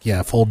have like,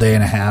 a full day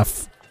and a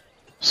half.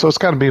 So it's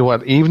got to be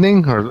what,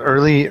 evening or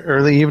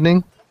early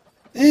evening?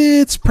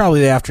 It's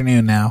probably the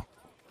afternoon now.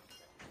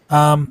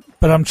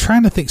 But I'm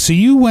trying to think. So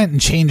you went and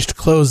changed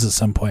clothes at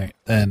some point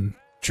then,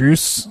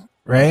 Druce,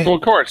 right? Well,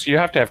 of course, you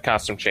have to have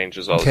costume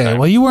changes all the Okay, time.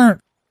 well you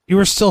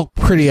were still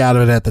pretty out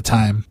of it at the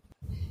time.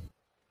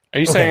 Are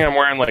you saying I'm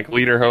wearing like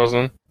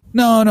lederhosen?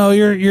 No,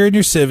 you're in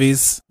your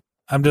civvies.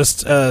 I'm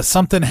just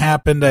something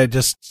happened. I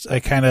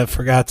kind of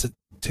forgot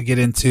to get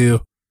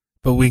into,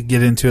 but we can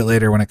get into it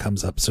later when it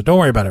comes up. So don't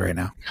worry about it right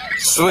now.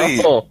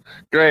 Sweet. Oh,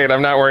 great.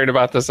 I'm not worried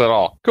about this at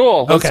all.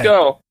 Cool. Let's Okay.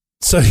 go.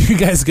 So you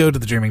guys go to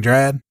the Dreaming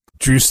Dryad.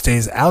 Drew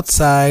stays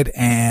outside,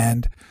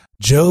 and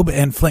Job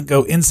and Flint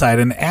go inside.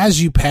 And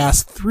as you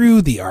pass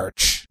through the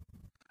arch,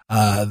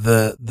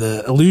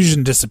 the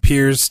illusion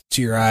disappears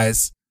to your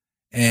eyes,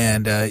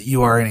 and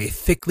you are in a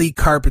thickly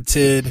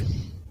carpeted,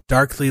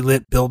 darkly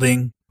lit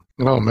building.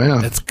 Oh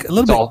man. It's a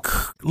little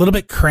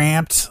bit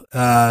cramped.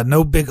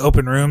 No big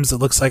open rooms. It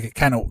looks like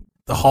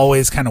the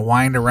hallways kind of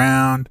wind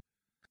around.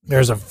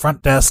 There's a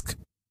front desk,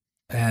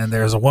 and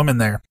there's a woman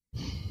there.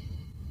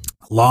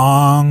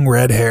 Long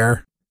red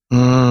hair.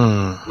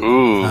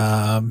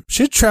 Ooh.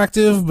 She's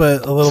attractive,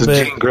 but a little It's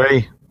bit, Jean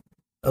Grey.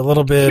 a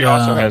little bit. She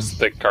also has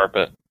thick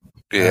carpet.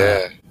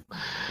 Yeah.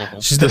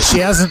 She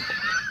hasn't.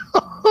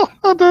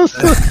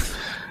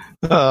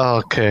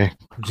 Oh, okay.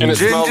 And it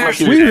smells like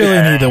We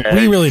your,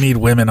 really need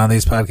women on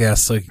these podcasts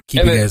so we can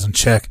keep And you it- guys in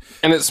check.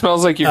 and it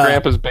smells like your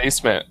grandpa's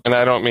basement, and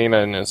I don't mean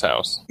in his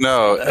house.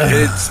 No,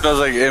 it smells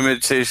like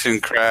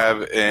imitation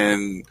crab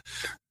and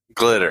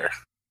glitter.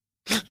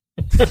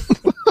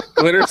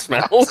 Glitter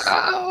smells.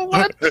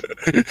 what?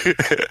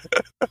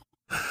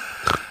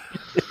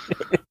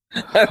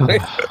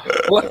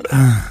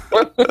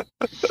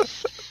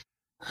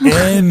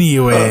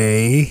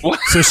 Anyway,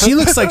 so she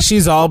looks like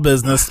she's all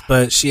business,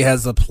 but she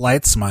has a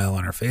polite smile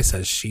on her face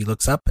as she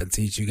looks up and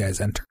sees you guys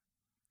enter.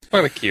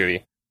 What a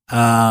cutie.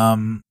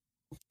 And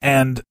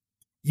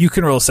you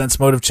can roll a sense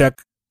motive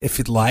check if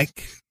you'd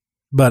like.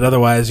 But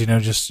otherwise,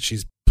 just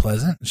she's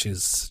pleasant.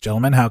 She's,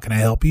 gentlemen, how can I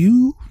help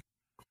you?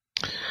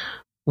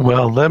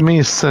 Well, let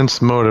me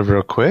sense motive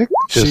real quick.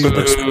 She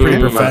looks pretty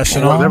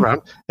professional.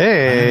 Whatever.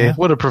 Hey,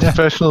 what a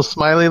professional,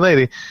 smiley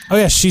lady. Oh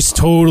yeah, she's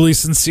totally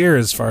sincere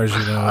as far as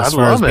as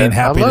far as being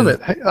happy I love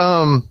it. Hey,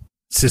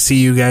 to see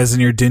you guys in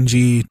your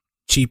dingy,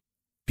 cheap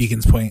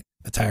Beacons Point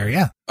attire.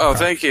 Yeah. Oh,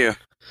 thank you.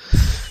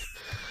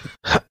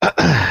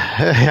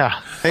 Yeah.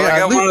 Hey, I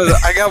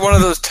got one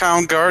of those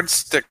town guard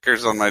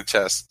stickers on my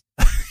chest.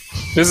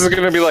 This is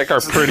going to be like our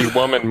pretty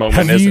woman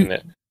moment, isn't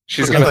it?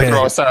 She's going to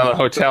throw us out of the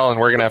hotel, and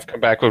we're going to have to come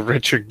back with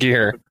richer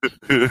gear.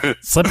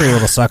 Slippery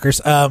little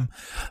suckers. Do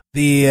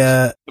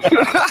you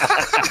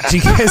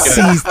guys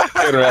see?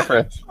 Good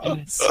reference.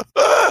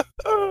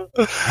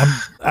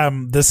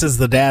 This is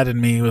the dad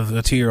in me with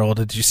a 2-year-old.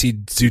 Did you see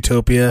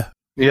Zootopia?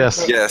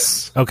 Yes.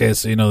 Yes. Okay,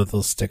 so you know the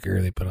little sticker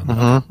they put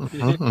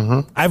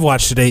on. I've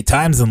watched it 8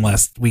 times in the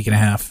last week and a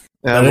half.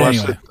 Yeah,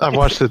 I've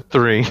watched it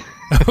 3.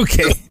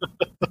 Okay.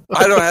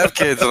 I don't have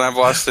kids, and I've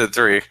watched it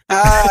 3.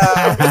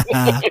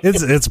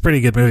 It's a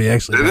pretty good movie,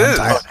 actually. It is.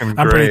 I'm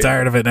pretty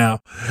tired of it now.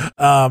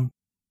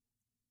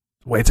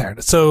 Way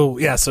tired. So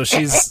yeah, so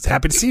she's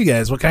happy to see you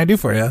guys. What can I do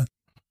for you?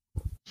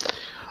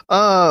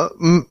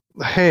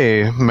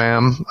 Hey,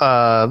 ma'am.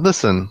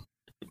 Listen.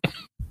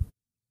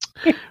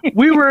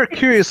 We were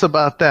curious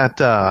about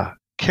that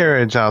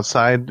carriage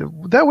outside.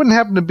 That wouldn't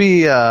happen to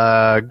be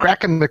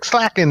Gracken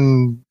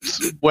McSlacken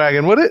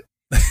wagon, would it?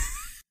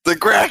 The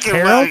Gracken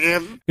Harold?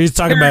 wagon. He's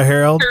talking about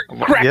Harold.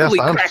 Yes,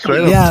 I'm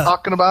straight up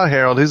talking about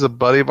Harold. He's a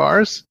buddy of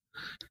ours.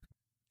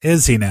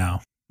 Is he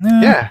now?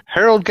 Yeah,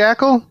 Harold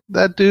Gackle,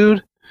 that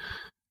dude.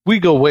 We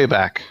go way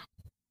back.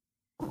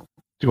 Do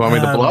you want me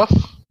to bluff?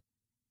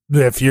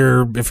 If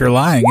you're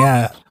lying,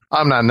 yeah.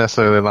 I'm not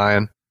necessarily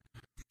lying.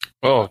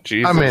 Oh,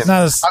 Jesus. I mean,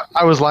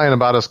 I was lying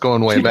about us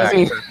going way back.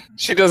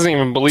 She doesn't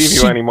even believe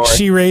you anymore.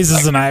 She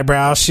raises an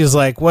eyebrow. She's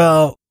like,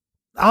 well,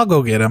 I'll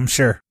go get him.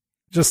 Sure.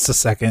 Just a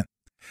second.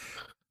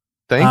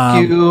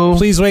 Thank you.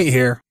 Please wait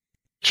here.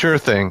 Sure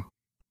thing.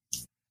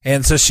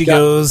 And so she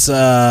goes,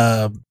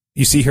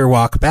 you see her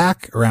walk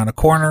back around a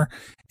corner,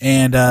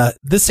 and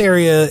this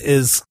area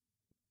is,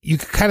 you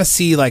can kind of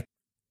see like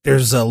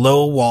there's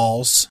low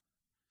walls,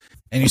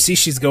 and you see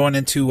she's going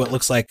into what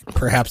looks like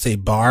perhaps a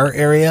bar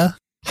area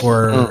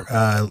or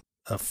a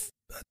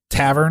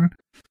tavern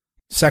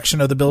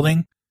section of the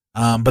building.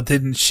 But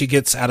then she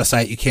gets out of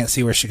sight. You can't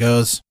see where she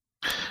goes.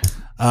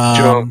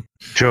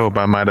 Job,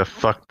 I might have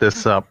fucked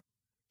this up.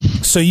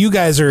 So you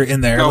guys are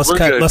in there. No,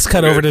 let's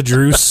cut over to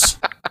Druce.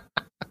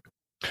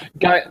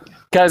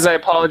 Guys, I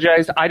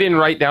apologize. I didn't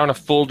write down a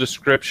full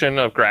description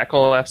of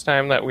Grackle last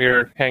time that we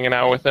were hanging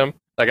out with him.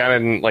 Like, I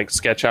didn't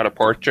sketch out a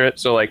portrait.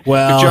 So if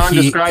John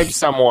describes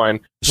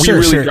someone, we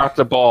really dropped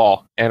the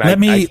ball. And let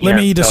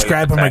me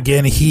describe him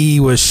again.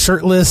 He was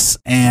shirtless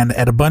and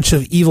had a bunch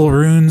of evil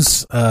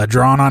runes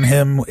drawn on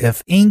him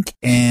with ink,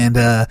 and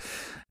a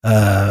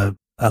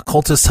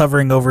cultist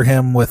hovering over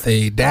him with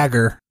a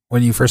dagger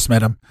when you first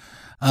met him.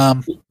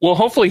 Well,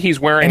 hopefully he's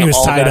wearing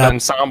all that up.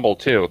 ensemble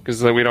too,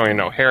 because we don't even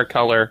know hair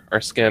color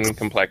or skin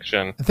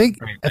complexion. I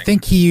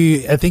think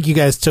you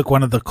guys took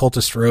one of the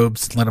cultist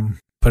robes and let him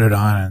put it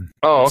on. And,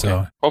 okay.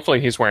 So. Hopefully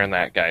he's wearing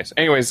that, guys.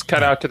 Anyways,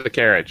 cut out to the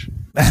carriage.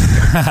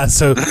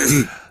 So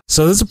this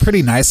is a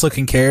pretty nice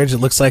looking carriage. It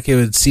looks like it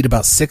would seat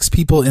about 6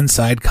 people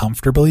inside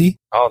comfortably.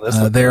 Oh, this.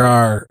 There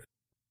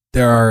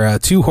are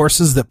 2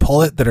 horses that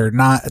pull it that are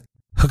not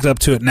hooked up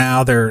to it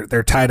now.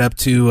 They're tied up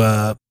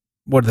to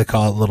what do they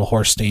call it? Little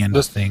horse stand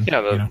thing.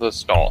 Yeah, the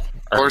stall.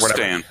 Horse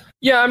stand.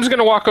 Yeah, I'm just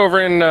gonna walk over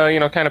and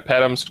kind of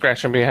pet him,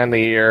 scratch him behind the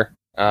ear.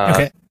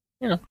 Okay.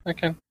 I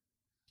can.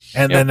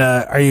 And then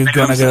are you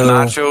gonna go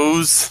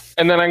nachos?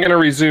 And then I'm gonna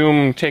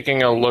resume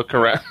taking a look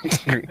around.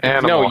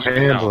 Animal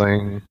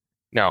handling.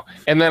 No.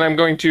 And then I'm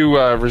going to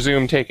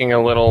resume taking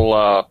a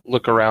little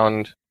look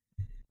around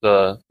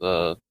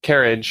the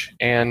carriage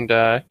and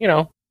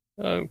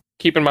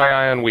keeping my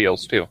eye on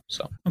wheels too.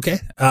 So okay.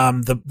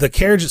 The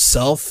carriage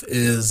itself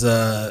is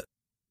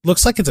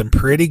looks like it's in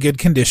pretty good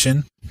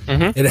condition.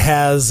 Mm-hmm. It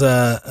has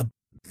the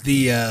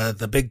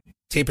big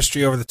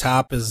tapestry over the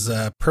top is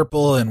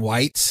purple and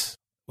white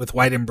with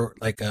white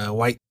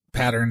white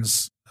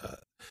patterns.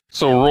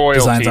 So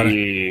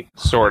royalty,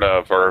 sort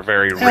of, or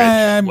very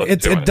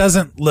rich. It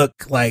doesn't look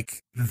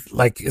like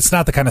it's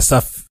not the kind of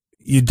stuff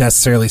you'd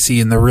necessarily see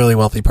in the really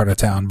wealthy part of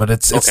town, but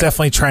it's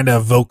definitely trying to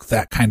evoke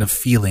that kind of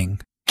feeling.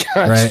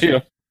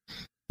 Right.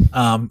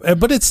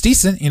 But it's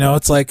decent,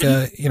 it's like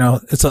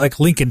it's like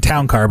Lincoln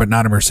Town Car, but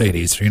not a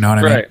Mercedes. You know what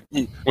I mean?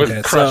 Right.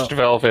 With crushed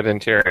velvet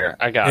interior.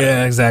 I got it.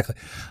 Yeah, exactly.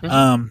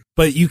 Mm-hmm.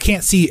 But you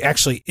can't see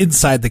actually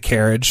inside the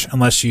carriage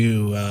unless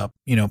you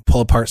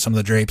pull apart some of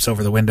the drapes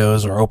over the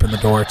windows or open the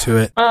door to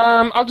it.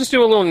 I'll just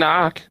do a little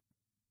knock.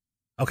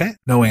 Okay.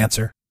 No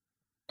answer.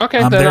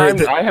 Okay,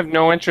 then I have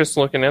no interest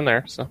looking in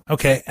there. So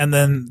okay, and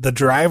then the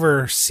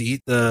driver's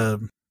seat,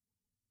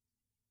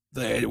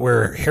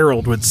 where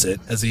Harold would sit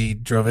as he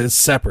drove it is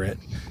separate.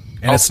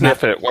 And I'll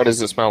sniff it. What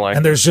does it smell like?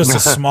 And there's just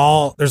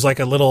there's like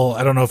a little,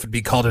 I don't know if it'd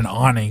be called an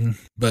awning,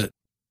 but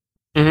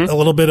a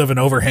little bit of an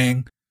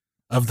overhang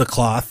of the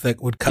cloth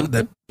that would cut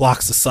that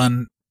blocks the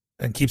sun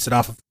and keeps it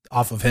off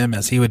of him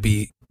as he would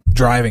be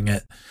driving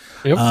it.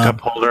 Yep.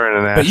 Cup holder and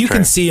an ashtray. But you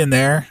can see in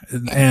there,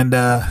 and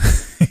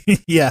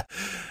yeah,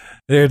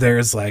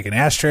 there's like an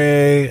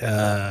ashtray,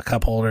 a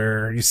cup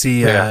holder. You see,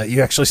 you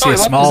actually see he a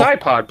left small. his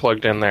iPod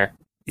plugged in there.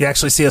 You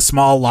actually see a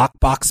small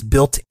lockbox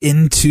built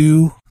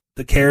into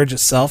the carriage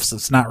itself, so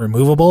it's not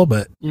removable.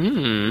 But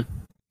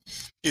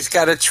He's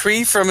got a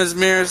tree from his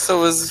mirror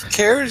so his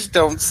carriage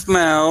don't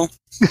smell.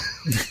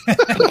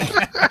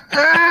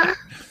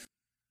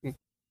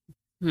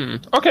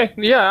 Okay,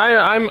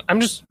 yeah, I'm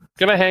just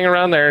gonna hang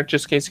around there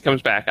just in case he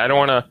comes back. I don't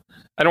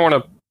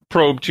wanna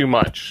probe too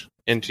much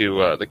into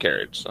the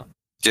carriage. So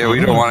Yeah, we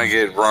don't want to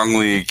get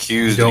wrongly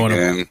accused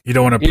again. you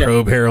don't want to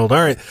probe Harold.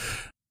 All right,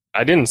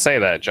 I didn't say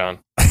that, John.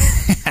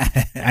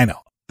 I know.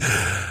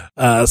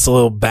 So a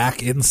little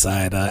back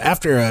inside.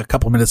 After a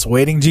couple minutes of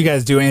waiting, do you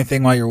guys do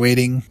anything while you're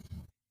waiting?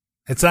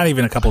 It's not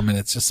even a couple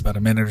minutes, just about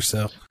a minute or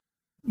so.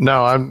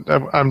 No,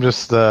 I'm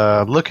just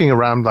looking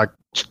around, like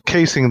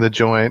casing the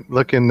joint,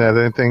 looking at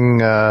anything.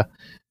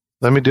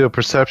 Let me do a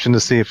perception to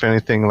see if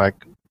anything like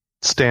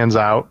stands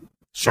out,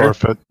 Sure. or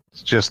if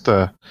it's just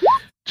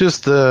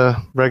the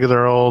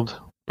regular old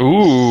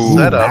Ooh,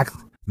 setup.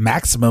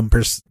 Maximum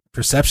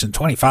perception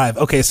 25.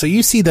 Okay, so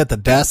you see that the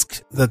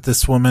desk that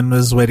this woman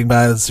was waiting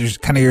by is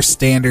kind of your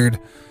standard.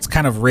 It's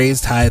kind of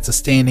raised high. It's a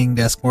standing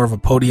desk, more of a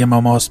podium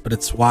almost, but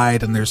it's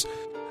wide, and there's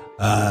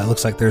it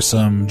looks like there's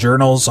some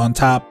journals on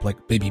top, like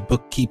maybe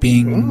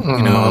bookkeeping,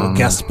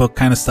 guest book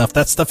kind of stuff.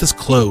 That stuff is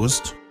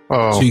closed,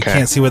 Oh, so you okay.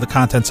 can't see where the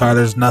contents are.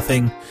 There's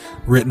nothing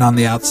written on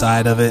the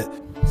outside of it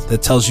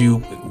that tells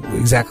you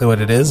exactly what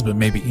it is, but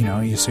maybe, you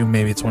assume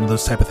maybe it's one of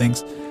those type of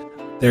things.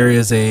 There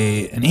is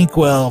an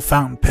inkwell,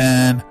 fountain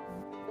pen,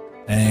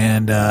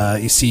 and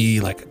you see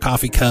like a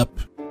coffee cup,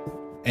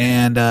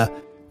 and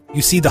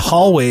you see the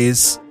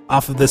hallways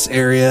off of this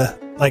area.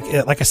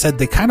 Like I said,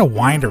 they kind of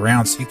wind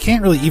around, so you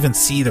can't really even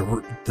see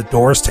the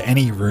doors to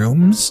any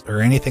rooms or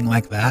anything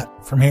like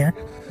that from here.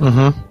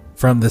 Mm-hmm.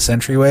 From this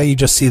entryway, you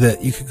just see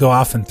that you could go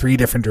off in 3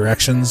 different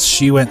directions.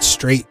 She went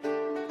straight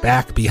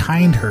back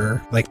behind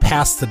her, like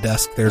past the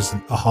desk. There's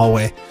a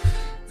hallway,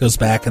 goes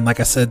back, and like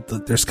I said,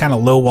 there's kind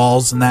of low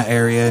walls in that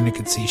area, and you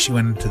can see she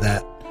went into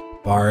that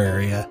bar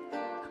area.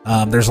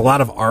 There's a lot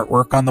of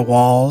artwork on the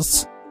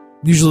walls.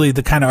 Usually,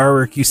 the kind of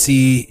artwork you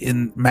see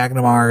in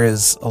Magnamar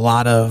is a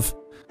lot of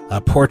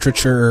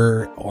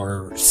portraiture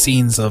or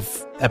scenes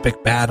of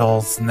epic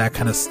battles and that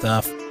kind of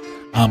stuff.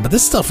 But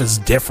this stuff is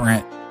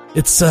different.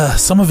 It's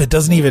some of it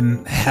doesn't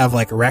even have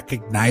like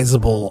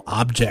recognizable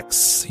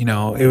objects.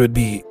 It would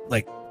be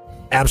like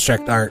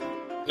abstract art.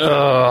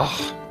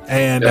 ugh.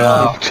 And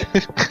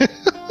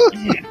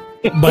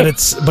but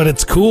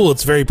it's cool.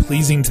 It's very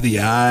pleasing to the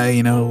eye.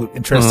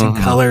 Interesting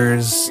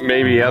colors,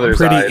 Maybe others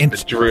Pretty eyes,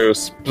 but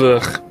Drew's.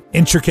 Ugh.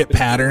 intricate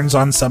patterns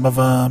on some of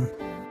them.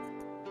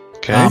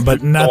 Okay.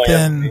 But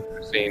nothing.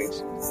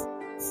 Scenes.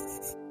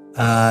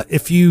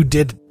 If you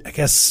did, I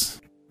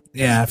guess,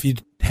 if you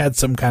had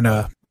some kind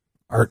of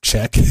art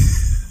check,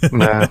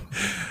 Nah.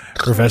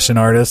 profession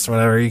artist,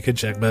 whatever, you could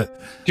check. But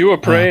Do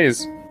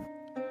appraise.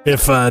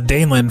 if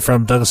Daneland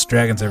from Douglas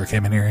Dragons ever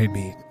came in here, he'd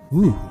be,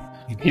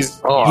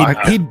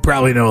 he'd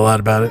probably know a lot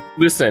about it.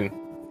 Listen.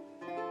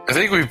 I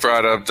think we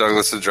brought up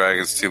Douglas and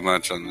Dragons too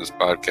much on this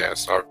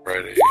podcast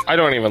already. I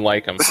don't even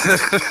like him.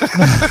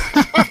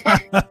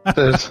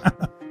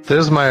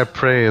 There's my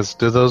appraise.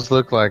 Do those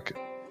look like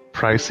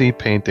pricey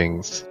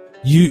paintings?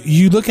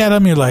 You look at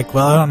them, you're like,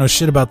 well, I don't know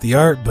shit about the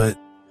art, but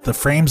the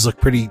frames look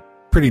pretty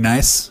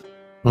nice.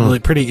 Really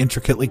pretty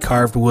intricately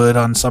carved wood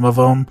on some of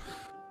them.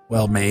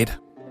 Well made.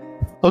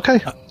 Okay.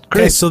 Okay,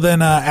 Great. so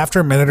then after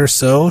a minute or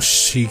so,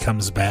 she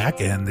comes back,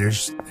 and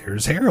there's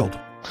Harold.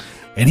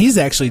 And he's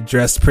actually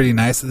dressed pretty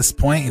nice at this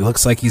point. He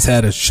looks like he's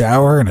had a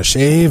shower and a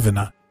shave and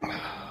a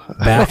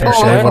bath or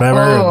shave, whatever.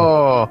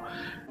 Oh,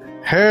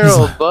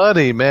 Harold,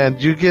 buddy, man,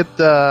 did you get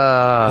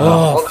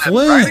all that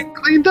Flint. writing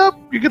cleaned up?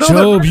 You get all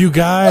Job, that? you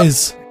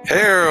guys.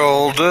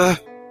 Harold,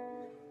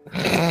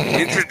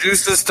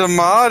 introduce us to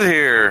Maud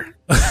here.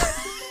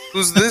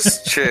 Who's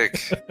this chick?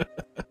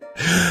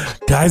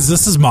 Guys,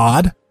 this is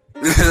Maud.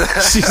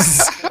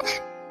 She's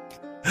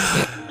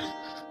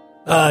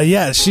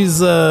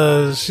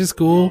she's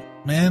cool,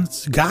 man.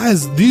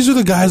 Guys, these are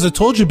the guys I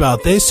told you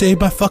about. They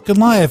saved my fucking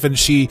life. And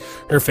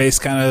her face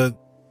kind of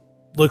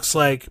looks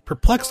like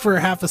perplexed for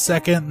half a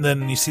second, and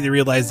then you see the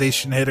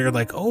realization hit her,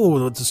 like,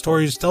 oh, what the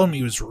story was telling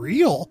me was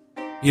real.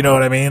 You know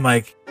what I mean?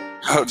 Like,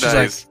 Oh,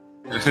 nice.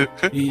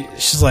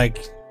 she's like,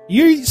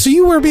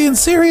 you were being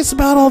serious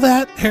about all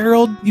that,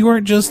 Harold? You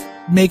weren't just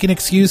making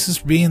excuses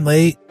for being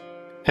late?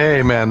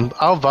 Hey, man,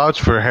 I'll vouch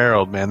for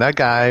Harold, man. That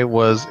guy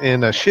was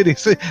in a shitty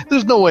city.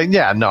 There's no way.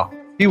 Yeah, no.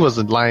 He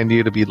wasn't lying to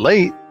you to be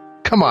late.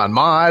 Come on,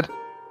 Maud.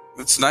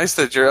 It's nice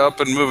that you're up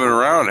and moving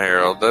around,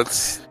 Harold.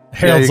 That's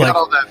Harold's you like, got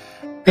all that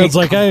Harold's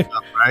like, right?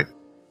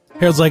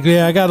 Harold's like,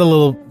 yeah, I got a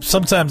little.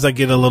 Sometimes I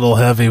get a little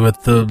heavy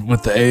with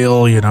the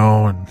ale,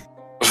 and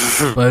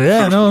But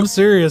yeah, no, I'm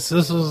serious.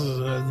 This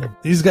is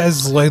these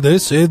guys like they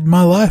saved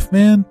my life,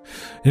 man.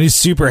 And he's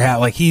super happy,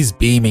 like he's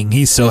beaming.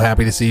 He's so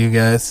happy to see you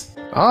guys.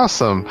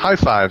 Awesome. High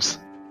fives.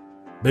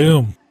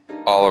 Boom.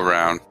 All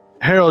around.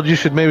 Harold, you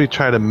should maybe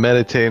try to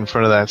meditate in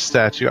front of that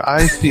statue.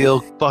 I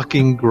feel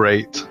fucking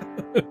great.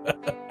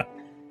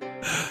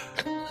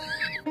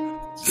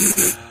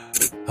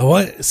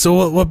 What?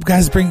 So what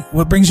guys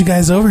what brings you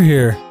guys over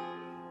here?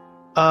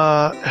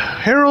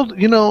 Harold,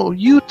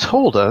 you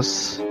told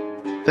us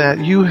that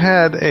you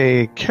had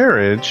a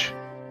carriage,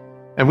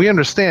 and we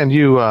understand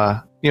you've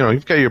got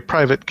your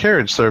private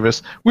carriage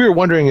service. We were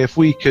wondering if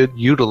we could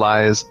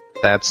utilize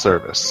that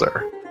service,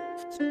 sir.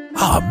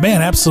 Oh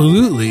man,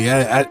 absolutely.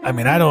 I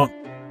mean, I don't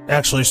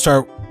actually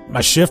start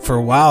my shift for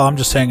a while. I'm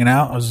just hanging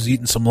out. I was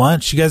eating some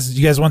lunch. You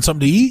guys want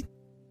something to eat?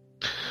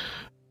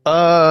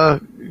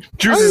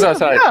 Juice is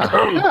outside.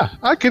 Yeah,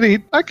 I could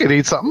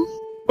eat something.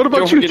 What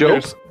about you, Joe?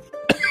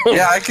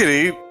 Yeah, I could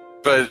eat,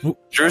 but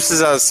Juice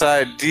is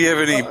outside. Do you have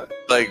any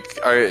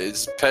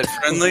is pet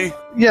friendly?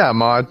 Yeah,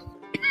 Maud.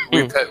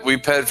 We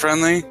pet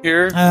friendly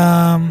here?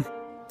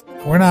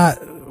 We're not.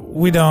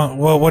 We don't.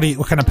 Well, what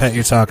kind of pet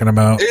you talking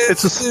about?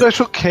 It's a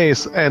special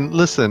case, and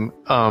listen,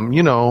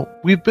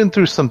 we've been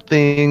through some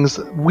things.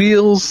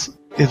 Wheels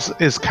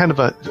is kind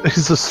of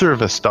he's a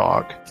service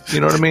dog.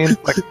 You know what I mean?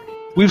 Like,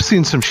 we've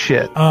seen some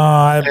shit.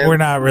 We're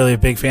not really a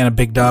big fan of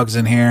big dogs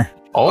in here.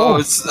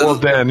 Well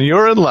then,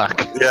 you're in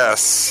luck.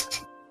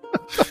 Yes.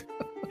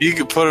 You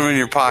can put him in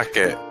your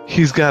pocket.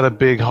 He's got a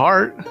big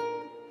heart.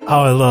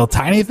 Oh, a little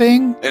tiny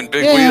thing? And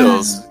big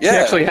wheels. Yeah. He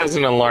actually has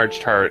an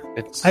enlarged heart.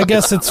 I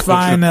guess it's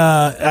fine.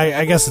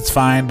 I guess it's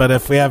fine, but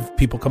if we have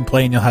people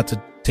complain, you'll have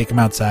to take him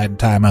outside and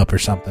tie him up or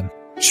something.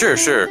 Sure.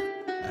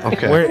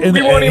 Okay.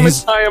 We won't even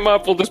tie him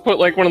up. We'll just put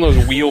one of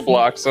those wheel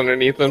blocks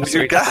underneath him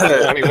so he can't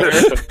go anywhere.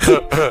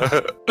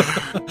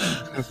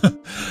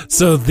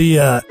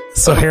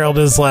 So Harold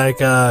is like,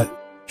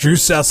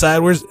 Drew's outside.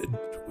 Where's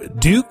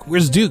Duke?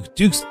 Where's Duke?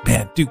 Duke's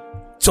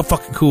so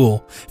fucking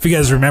cool. If you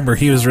guys remember,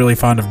 he was really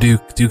fond of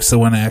Duke. Duke's the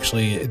one that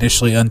actually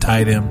initially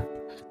untied him.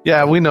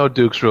 Yeah, we know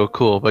Duke's real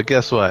cool, but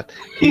guess what?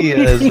 He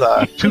is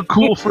too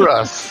cool for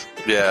us.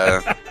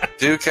 Yeah.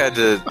 Duke had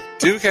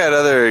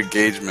other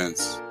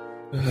engagements.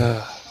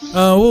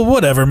 Well,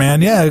 whatever,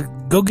 man. Yeah,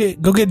 go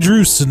get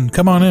Druce and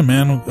come on in,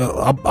 man.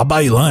 I'll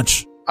buy you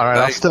lunch. All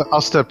right, I'll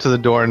step to the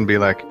door and be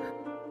like,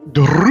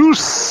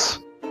 Druce!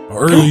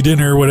 Early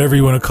dinner, whatever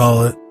you want to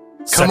call it.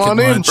 Come on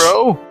in,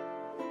 bro.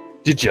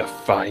 Did you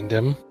find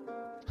him?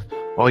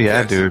 Oh,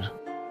 yeah, dude.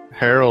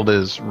 Harold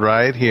is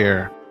right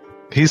here.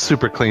 He's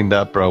super cleaned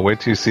up, bro.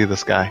 Wait till you see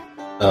this guy.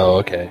 Oh,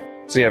 okay.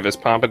 So you have his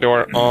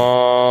pompadour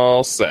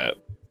all set.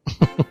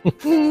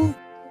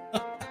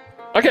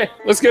 Okay,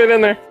 let's get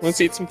in there.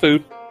 Let's eat some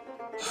food.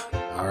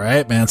 All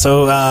right, man.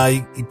 So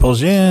he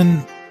pulls you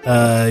in.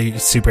 You're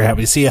super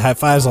happy to see you. High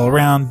fives all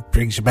around.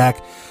 Brings you back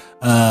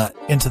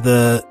into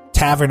the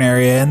tavern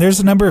area. And there's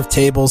a number of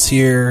tables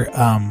here,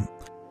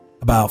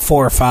 about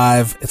 4 or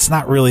 5. It's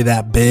not really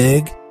that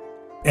big.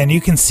 And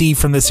you can see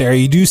from this area,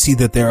 you do see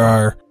that there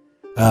are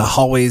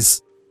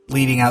hallways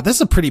leading out. This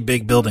is a pretty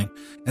big building.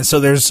 And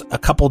so there's a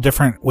couple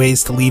different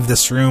ways to leave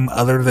this room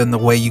other than the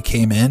way you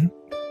came in.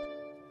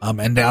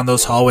 And down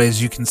those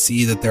hallways, you can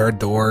see that there are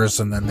doors,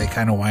 and then they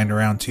kind of wind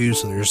around too.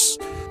 So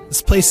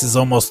this place is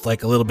almost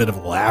like a little bit of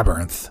a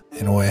labyrinth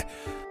in a way.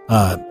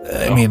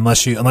 I mean,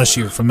 unless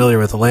you're familiar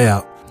with the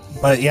layout.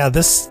 But yeah,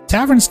 this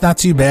tavern's not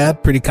too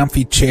bad. Pretty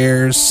comfy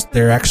chairs.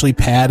 They're actually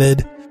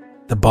padded.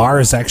 The bar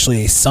is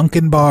actually a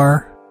sunken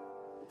bar.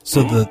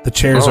 So the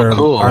chairs are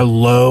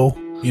low,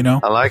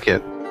 I like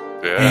it.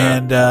 Yeah.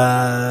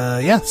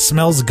 And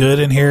smells good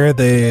in here.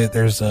 They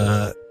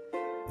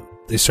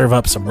serve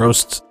up some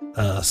roast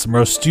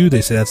stew.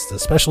 They say that's the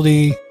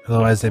specialty.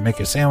 Otherwise, they make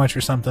you a sandwich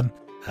or something.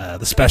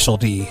 The special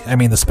of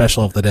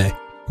the day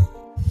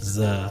is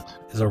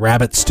a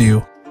rabbit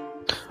stew.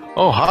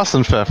 Oh,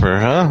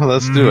 Hassenpfeffer, huh?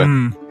 Let's do it.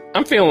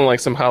 I'm feeling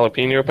like some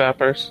jalapeno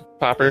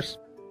poppers.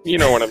 You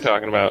know what I'm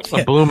talking about.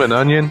 A bloomin'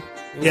 onion.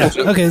 Yeah.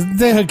 Okay,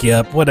 they hook you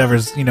up. Whatever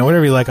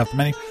you like off the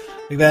menu,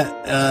 like that.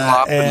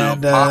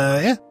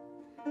 Yeah.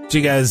 Do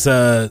you guys?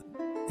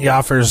 He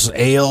offers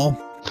ale.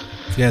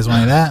 If you guys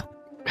want that.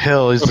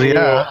 Hell is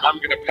yeah. I'm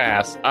gonna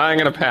pass.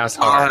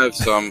 I'll Hard. have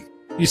some.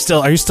 Are you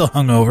still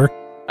hungover?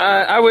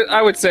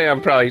 I would say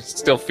I'm probably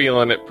still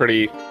feeling it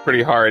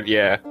pretty hard.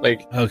 Yeah.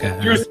 Like okay.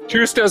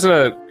 Truce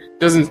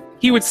doesn't.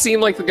 He would seem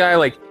like the guy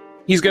like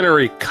he's gonna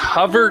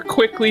recover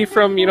quickly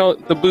from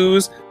the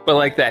booze, but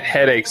like that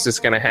headache's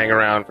just gonna hang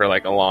around for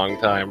like a long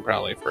time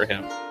probably for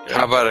him.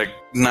 How about a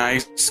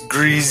nice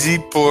greasy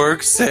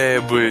pork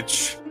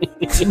sandwich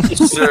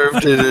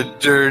served in a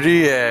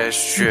dirty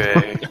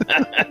ashtray?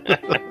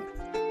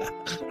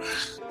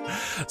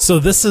 So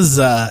this is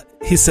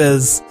he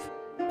says,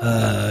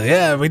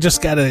 we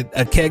just got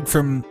a keg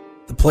from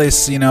the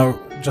place,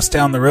 just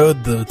down the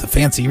road, the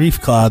fancy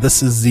Reef Claw.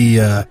 This is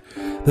the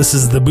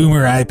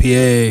Boomer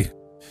IPA.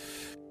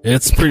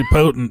 It's pretty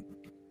potent.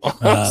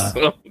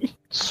 Awesome.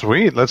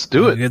 Sweet, let's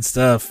do it. Good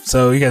stuff.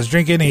 So you guys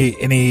drink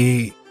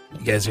any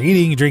You guys are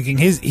eating, drinking.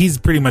 He's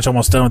pretty much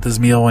almost done with his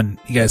meal when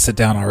you guys sit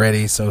down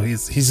already. So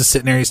he's just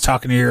sitting there. He's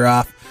talking your ear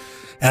off,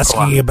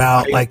 asking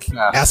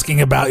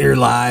about your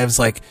lives,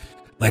 like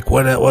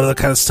what other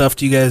kind of stuff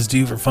do you guys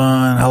do for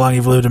fun? How long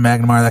you've lived in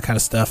Magnamar? That kind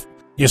of stuff.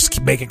 You just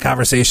keep making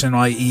conversation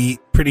while you eat.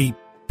 Pretty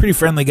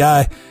friendly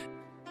guy.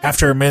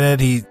 After a minute,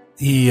 he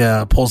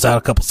pulls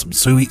out some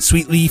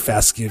sweet leaf.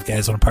 Asks you if you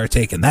guys want to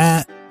partake in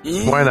that.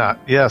 Why not?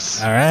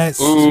 Yes. All right.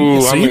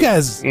 Ooh, so you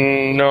guys.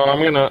 No,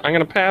 I'm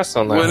gonna pass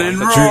on that. When in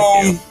one.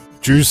 Rome.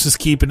 Druce is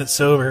keeping it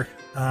sober.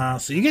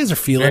 So you guys are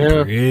feeling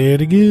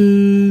pretty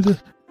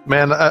good.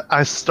 Man,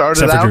 I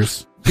started Except for out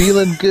Druce.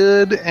 feeling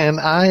good, and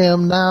I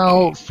am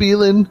now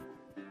feeling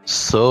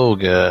so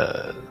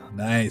good.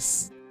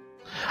 Nice.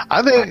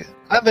 I think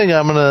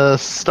I'm gonna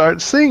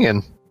start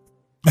singing.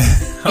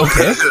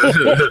 Okay.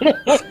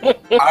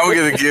 I'm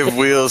gonna give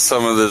Wheels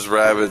some of this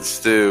rabbit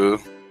stew.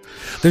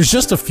 There's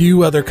just a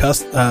few other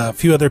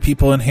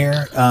people in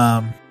here.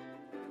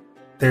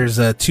 There's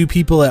 2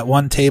 people at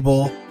one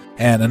table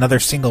and another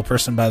single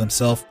person by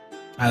themselves.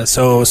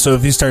 So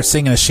if you start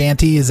singing a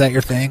shanty, is that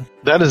your thing?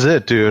 That is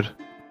it, dude.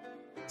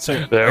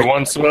 So There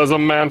once was a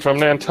man from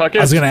Nantucket.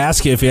 I was going to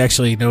ask you if you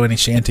actually know any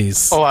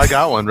shanties. Oh, I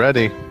got one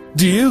ready.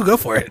 Do you? Go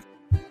for it.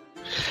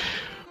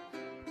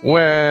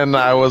 When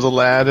I was a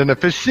lad in a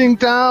fishing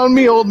town,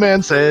 me old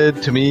man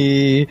said to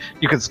me,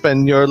 "You can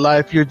spend your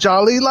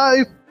jolly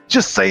life,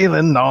 just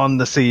sailing on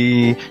the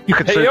sea. You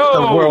can search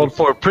the world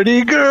for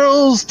pretty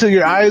girls till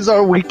your eyes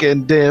are weak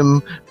and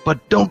dim.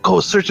 But don't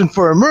go searching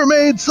for a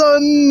mermaid,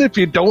 son, if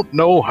you don't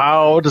know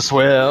how to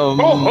swim.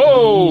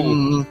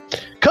 Ho-ho!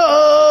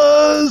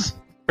 'Cause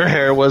her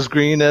hair was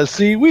green as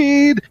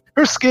seaweed,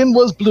 her skin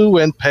was blue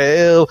and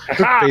pale,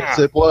 her face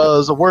it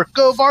was a work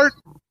of art.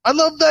 I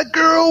loved that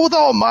girl with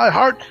all my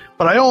heart,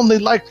 but I only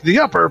liked the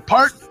upper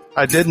part.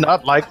 I did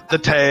not like the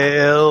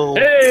tail."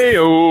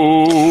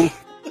 Hey-o!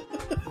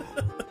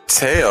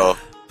 Tail.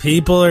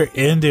 People are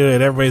into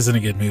it. Everybody's in a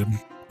good mood.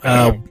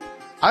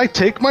 I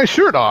take my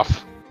shirt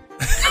off.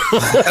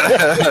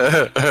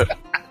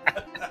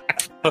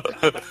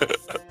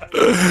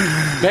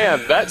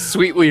 Man, that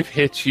sweet leaf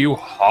hit you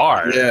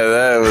hard. Yeah,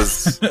 that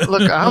was.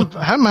 Look,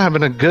 I'm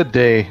having a good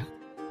day.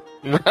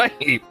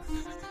 Right.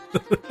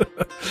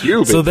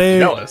 You So they-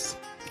 jealous.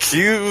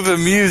 Cue the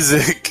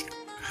music.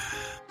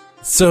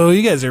 So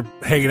you guys are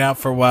hanging out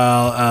for a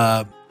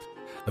while.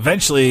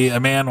 Eventually, a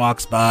man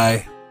walks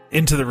by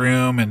into the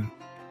room and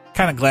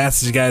kind of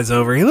glances you guys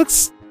over. He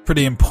looks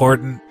pretty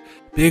important.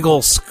 Big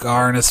old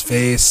scar on his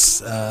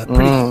face.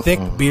 Pretty thick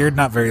beard,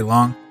 not very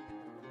long.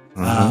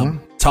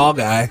 Tall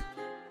guy.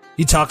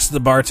 He talks to the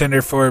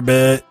bartender for a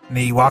bit, and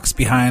he walks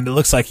behind. It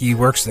looks like he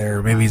works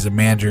there. Maybe he's a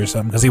manager or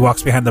something, because he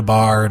walks behind the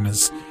bar and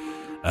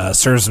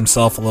serves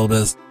himself a little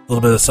bit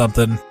of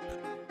something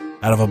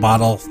out of a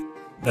bottle.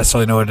 Not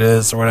necessarily know what it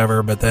is or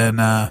whatever. But then,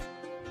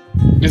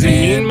 Is he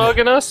Man. mean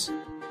mugging us?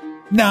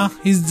 no,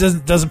 he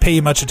doesn't pay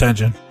you much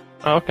attention.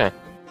 Oh, okay.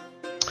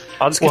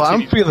 I'll just Well,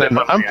 I'm continue to sip on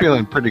feeling my-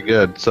 feeling pretty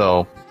good.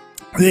 So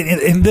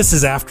And this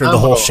is after the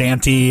whole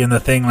shanty and the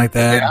thing like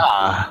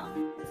that.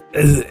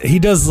 He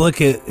does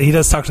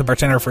talk to the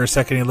bartender for a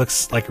second. He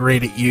looks like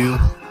right at you,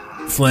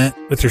 Flint,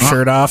 with your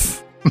shirt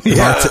off.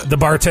 The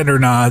bartender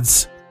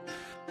nods.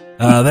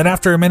 Then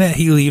after a minute,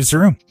 he leaves the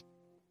room.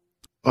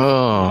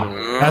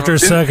 Oh, After a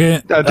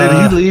second, did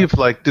he leave?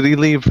 Like, did he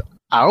leave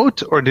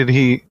out, or did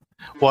he?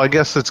 Well, I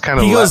guess it's kind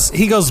of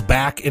he goes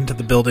back into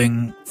the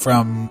building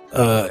from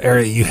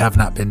area you have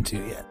not been to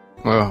yet.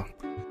 Oh.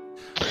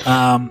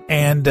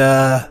 And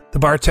the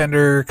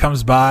bartender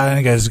comes by and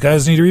he goes,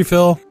 "Guys need a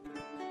refill?"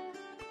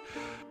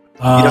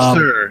 Yes,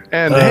 sir.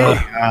 And hey,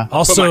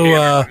 Also,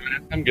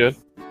 I'm good.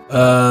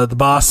 the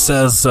boss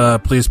says,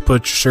 "Please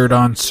put your shirt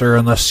on, sir,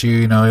 unless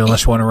you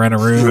want to rent a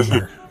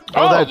room."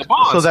 The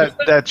boss. so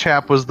that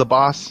chap was the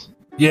boss.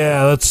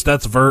 Yeah,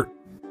 that's Vert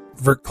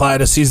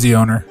Clytus. He's the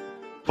owner.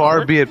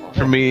 Far be it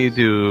for me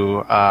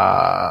to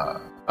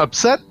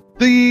upset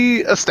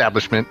the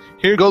establishment.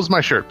 Here goes my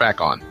shirt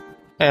back on,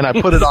 and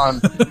I put it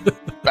on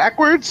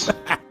backwards.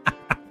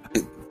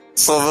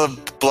 So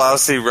the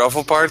blousy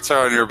ruffle parts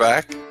are on your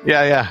back?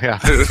 Yeah.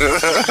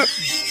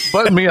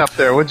 Button me up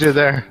there, would you?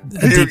 There.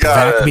 A deep got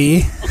back it.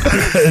 V.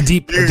 a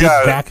deep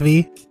got it. back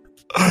V.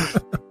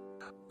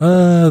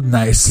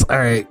 Nice. All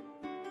right.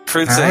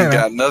 Prince All ain't right.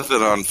 got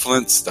nothing on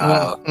Flint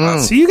style.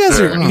 So you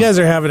guys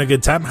are having a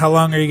good time. How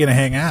long are you going to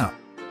hang out?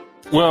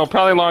 Well,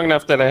 probably long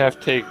enough that I have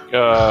to take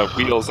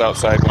Wheels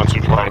outside once or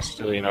twice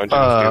to, do his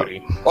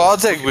duty. Well, I'll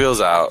take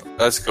Wheels out.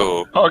 That's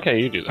cool. Oh, okay,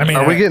 you do that. I mean,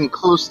 Are we getting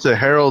close to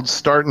Harold's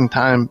starting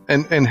time?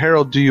 And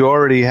Harold, do you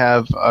already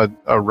have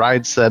a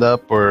ride set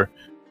up, or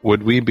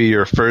would we be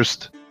your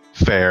first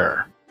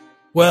fare?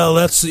 well,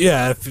 that's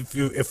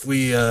If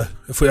we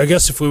I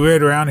guess if we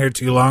wait around here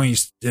too long, you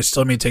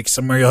still need to take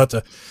somewhere. You'll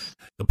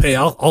pay.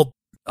 I'll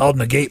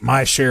negate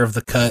my share of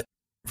the cut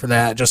for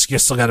that. Just you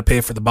still got to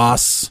pay for the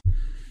boss.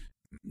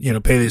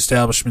 Pay the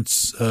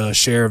establishment's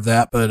share of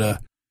that. But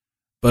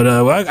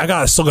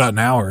I still got an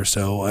hour or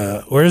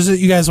so. Where is it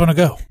you guys want to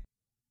go?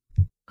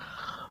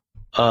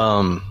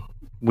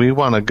 We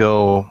want to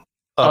go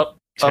up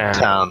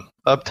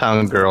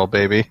Uptown girl,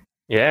 baby.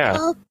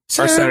 Yeah.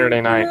 Our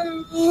Saturday night.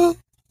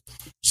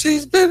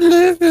 She's been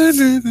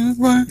living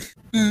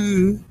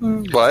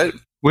What?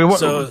 We want.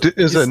 So,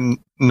 is it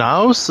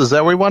Naus? Is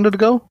that where we wanted to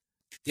go?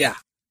 Yeah.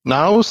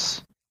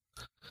 Naus.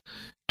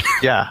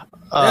 Yeah.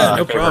 Yeah,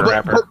 no Favorite problem.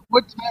 rapper. But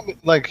what time?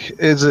 Like,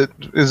 is it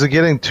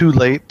getting too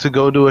late to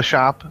go to a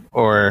shop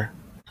or?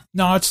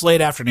 No, it's late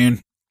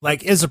afternoon.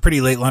 Like, it's a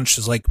pretty late lunch.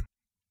 It's like,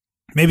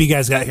 maybe you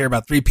guys got here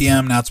about 3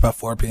 p.m. Now it's about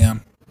 4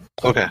 p.m.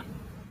 Okay.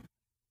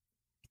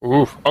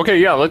 Oof. Okay,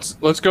 yeah, let's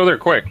go there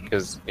quick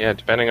because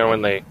depending on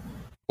when they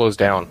close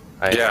down.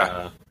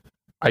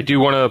 I do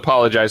want to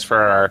apologize for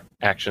our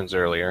actions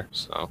earlier.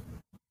 So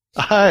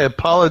I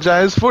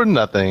apologize for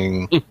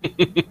nothing.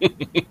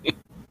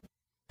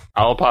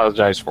 I'll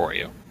apologize for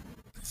you.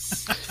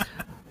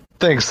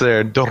 Thanks,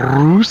 there,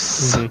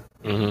 Drus.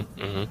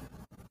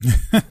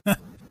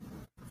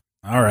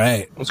 All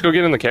right. Let's go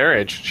get in the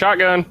carriage.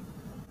 Shotgun.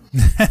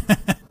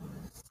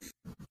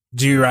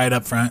 Do you ride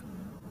up front?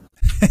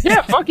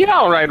 Yeah, fuck yeah,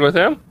 I'll ride with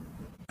him.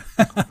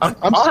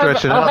 I'm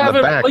stretching out in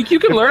the back. Like, you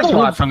can learn a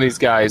lot from these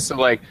guys. So,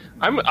 like,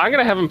 I'm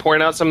gonna have him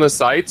point out some of the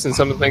sites and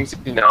some of the things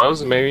he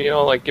knows, and maybe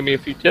like give me a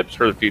few tips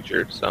for the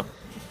future. So,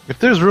 If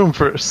there's room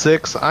for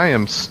 6, I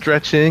am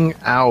stretching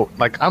out.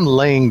 Like, I'm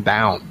laying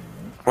down.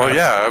 Well,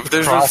 yeah, if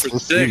there's room Across for the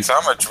 6, seat.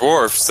 I'm a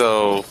dwarf,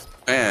 so,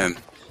 man.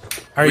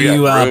 Are We got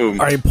you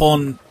room. are you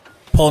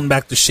pulling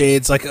back the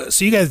shades? Like,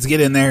 so you guys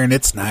get in there and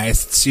it's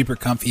nice. It's super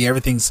comfy.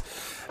 Everything's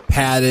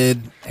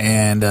padded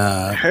and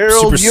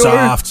Harold, super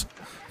soft.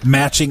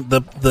 Matching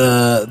the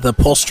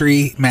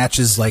upholstery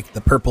matches like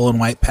the purple and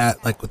white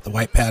like with the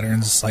white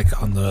patterns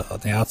like on the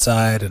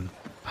outside. And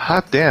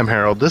Hot damn,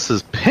 Harold, this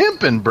is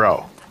pimping,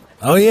 bro.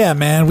 oh yeah,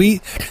 man,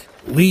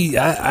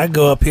 I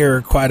go up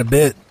here quite a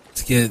bit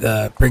to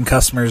get bring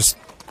customers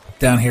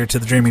down here to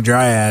the Dreaming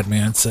Dryad.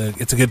 Man, it's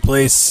a good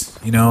place.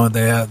 You know,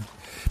 they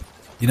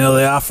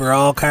offer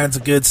all kinds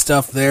of good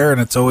stuff there,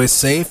 and it's always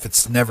safe.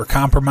 It's never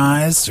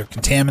compromised or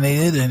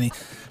contaminated. Any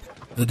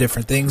the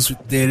different things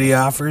that he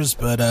offers,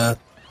 but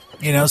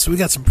so we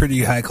got some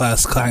pretty high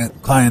class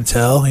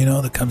clientele,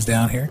 that comes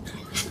down here.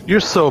 You're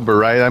sober,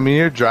 right? I mean,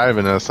 you're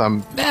driving us.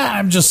 The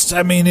horses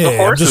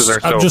are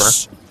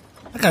sober.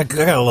 I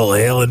got a little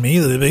ale in me,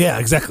 but yeah,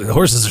 exactly. The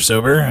horses are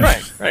sober. right.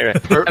 And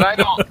I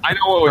know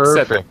what would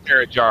set the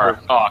carriage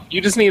off. You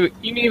just need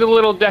a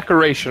little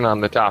decoration on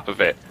the top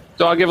of it.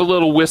 So I'll give a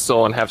little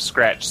whistle and have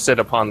Scratch sit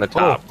upon the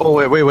top. Oh,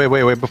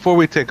 wait. Before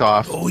we take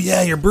off, Oh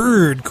yeah, your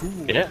bird, cool.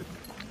 Yeah.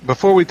 I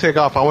want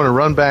to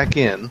run back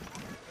in,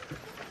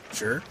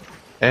 Sure.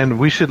 and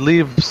we should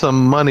leave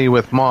some money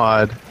with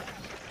Maud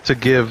to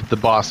give the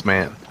boss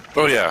man.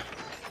 Oh, yeah.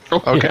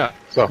 Okay. Yeah.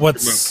 So,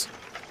 What's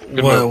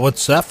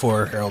that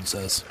for? Harold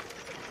says.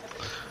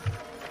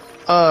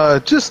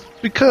 just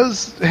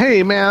because,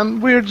 hey, man,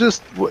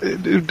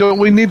 don't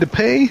we need to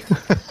pay?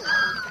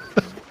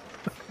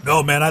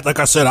 No, man. Like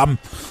I said, I'm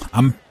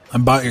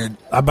about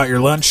your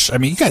lunch. I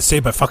mean, you guys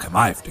saved my fucking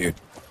life, dude.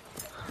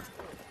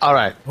 All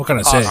right. What can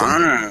I say?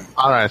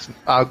 All right.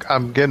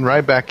 I'm getting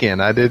right back in.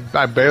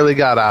 I barely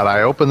got out.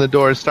 I opened the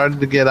door, started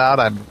to get out.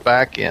 I'm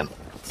back in.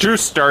 Drew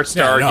starts to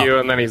Yeah, no. argue,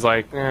 and then he's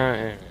like,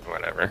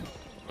 whatever.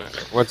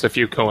 What's a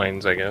few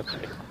coins, I guess.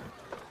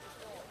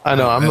 I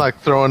know. I'm like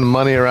throwing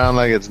money around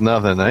like it's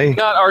nothing, eh?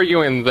 Not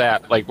arguing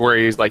that, like, where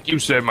he's like, you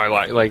saved my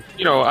life. Like,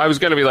 I was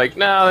going to be like,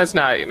 no, that's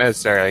not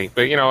necessarily.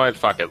 But you know what?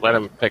 Fuck it. Let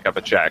him pick up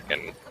a check,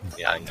 and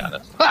yeah, I got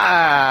it.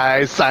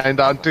 I signed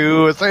on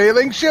to a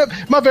sailing ship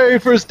my very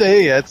first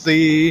day at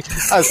sea.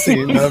 I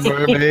seen the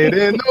mermaid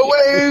in the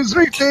waves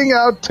reaching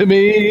out to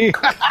me.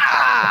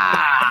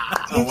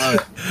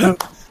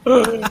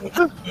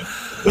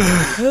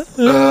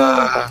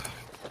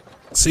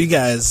 So you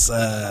guys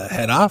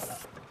head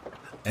off,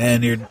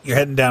 and you're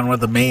heading down one of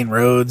the main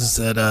roads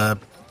that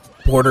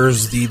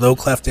borders the Low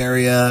Cleft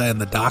area and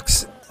the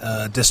Docks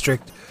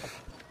district.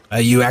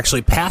 You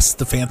actually pass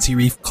the Fancy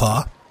Reef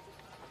Claw,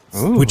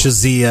 which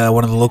is the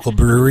one of the local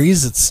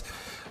breweries. It's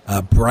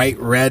a bright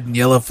red and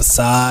yellow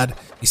facade.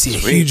 You see a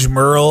huge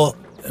mural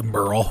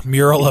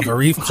of a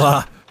reef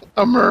claw.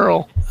 A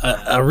Merle.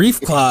 A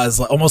reef claw is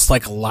almost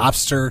like a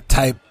lobster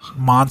type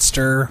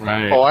monster.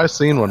 Right. Oh, I've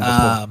seen one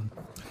before.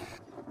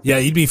 Yeah,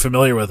 you'd be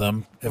familiar with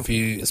them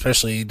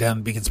especially down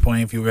in Beacons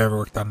Point, if you've ever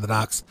worked on the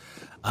docks.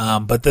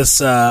 But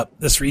this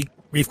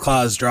reef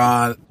claw is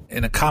drawn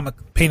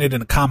painted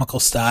in a comical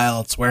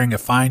style. It's wearing a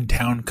fine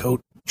town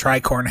coat,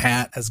 tricorn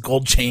hat, has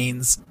gold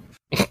chains.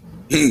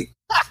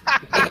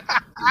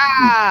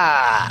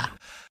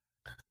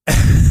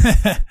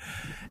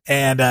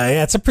 And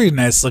it's a pretty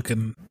nice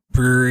looking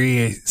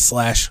brewery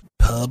 /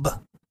 pub.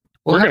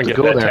 We're have going to to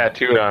go get that there.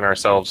 tattooed on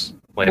ourselves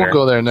later. We'll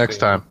go there next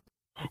time.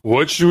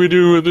 What should we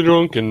do with the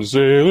drunken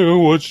sailor?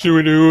 What should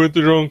we do with the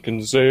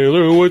drunken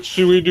sailor? What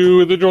should we do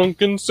with the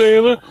drunken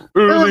sailor?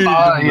 Early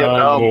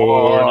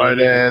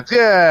morning.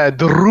 Yeah,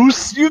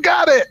 Drus, you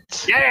got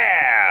it.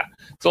 Yeah!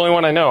 It's the only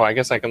one I know. I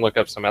guess I can look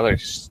up some other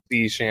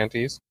sea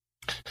shanties.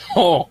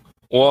 Oh,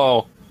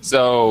 whoa.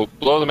 So,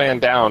 Blow the Man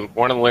Down,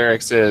 one of the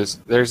lyrics is,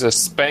 there's a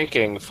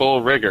spanking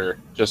full rigger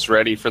just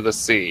ready for the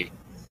sea.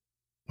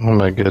 Oh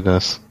my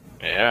goodness.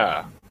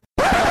 Yeah.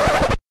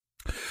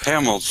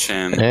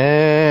 Hamilton.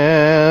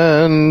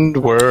 And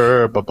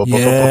we're back.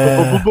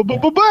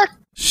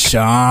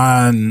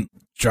 Sean,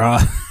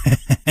 draw.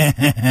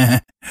 I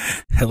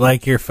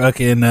like your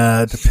fucking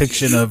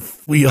depiction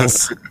of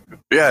wheels.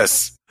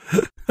 Yes.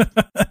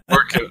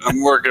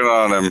 I'm working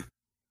on him.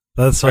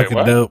 That's Wait, fucking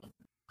what? dope.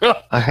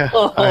 I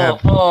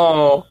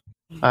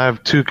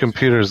have two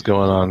computers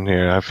going on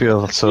here. I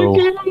feel You so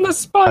gave him the high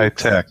spike.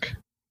 tech.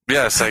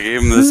 Yes, I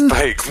gave him the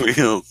spike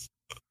wheels.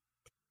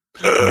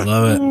 I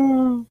love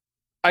it.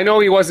 I know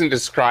he wasn't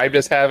described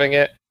as having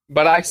it,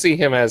 but I see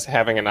him as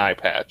having an eye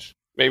patch.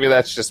 Maybe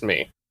that's just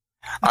me.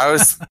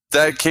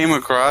 That came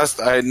across.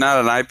 I had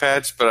not an eye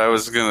patch, but I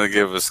was gonna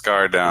give a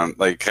scar down,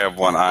 like have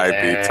one eye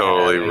be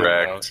totally there you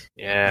wrecked.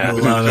 go. I Yeah.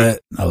 love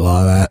it. I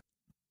love that.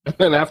 And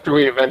then after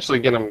we eventually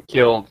get him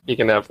killed, he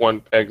can have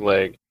one peg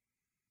leg,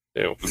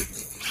 too.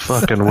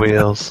 Fucking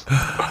wheels.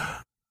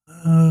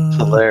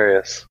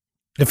 Hilarious.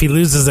 If he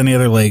loses any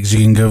other legs,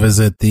 you can go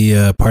visit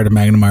the part of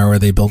Magnamar where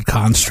they build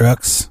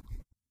constructs.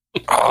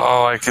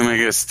 Oh, I can make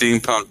it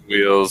steampunk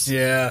wheels.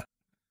 Yeah.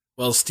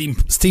 Well,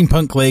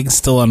 steampunk legs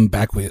still on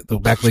back. The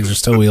back legs are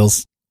still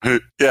wheels.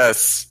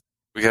 Yes,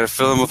 we gotta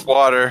fill them with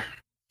water.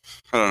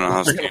 I don't know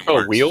how You're going to steam fill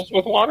works. wheels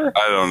with water?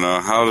 I don't know.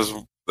 How does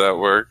that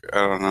work?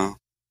 I don't know.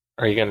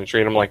 Are you going to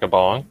treat him like a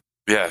bong?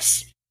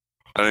 Yes.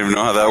 I don't even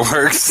know how that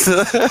works.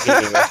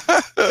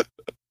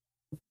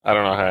 I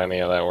don't know how any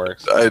of that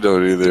works. I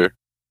don't either.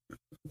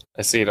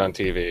 I see it on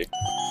TV.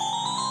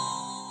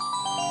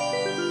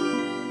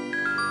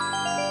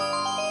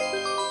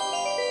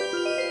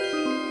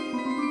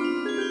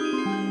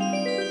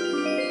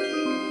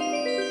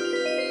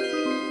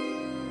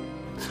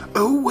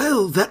 Oh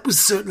well, that was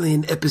certainly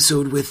an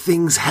episode where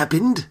things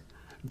happened.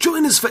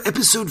 Join us for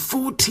episode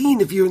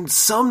 14 if your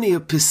insomnia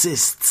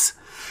persists.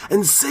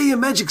 And say a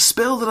magic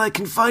spell that I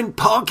can find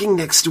parking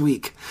next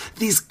week.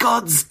 These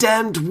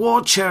goddamned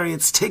war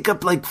chariots take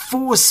up like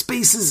 4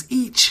 spaces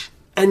each.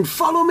 And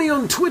follow me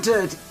on Twitter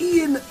at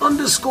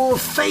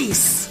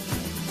Ian_Face.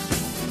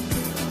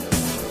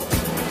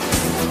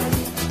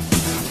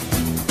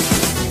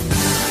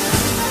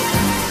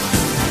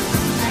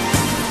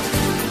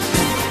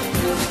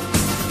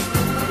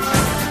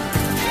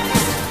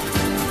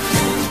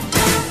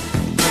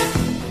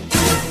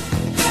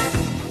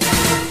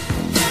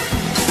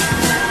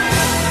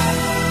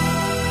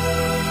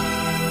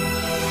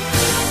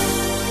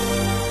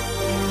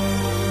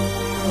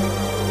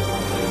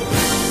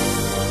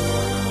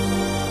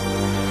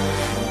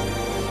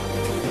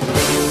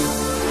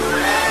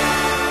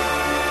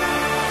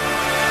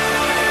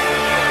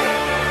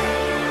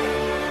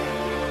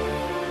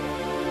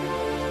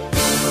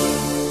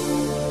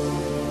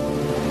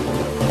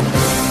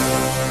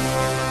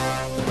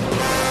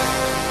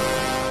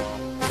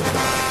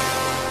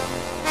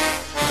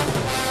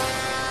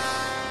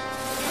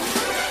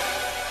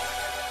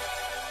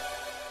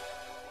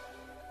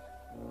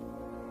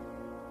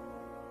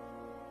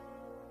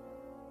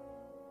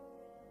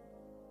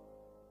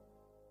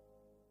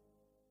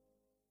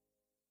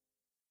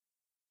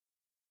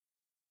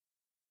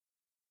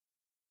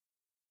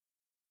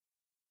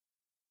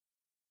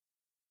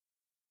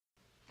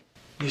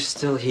 You're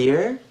still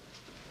here?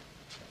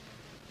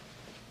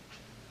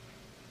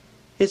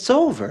 It's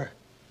over.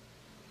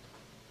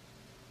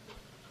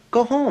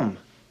 Go home.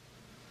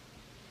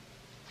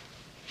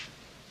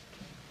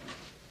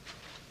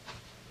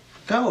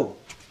 Go.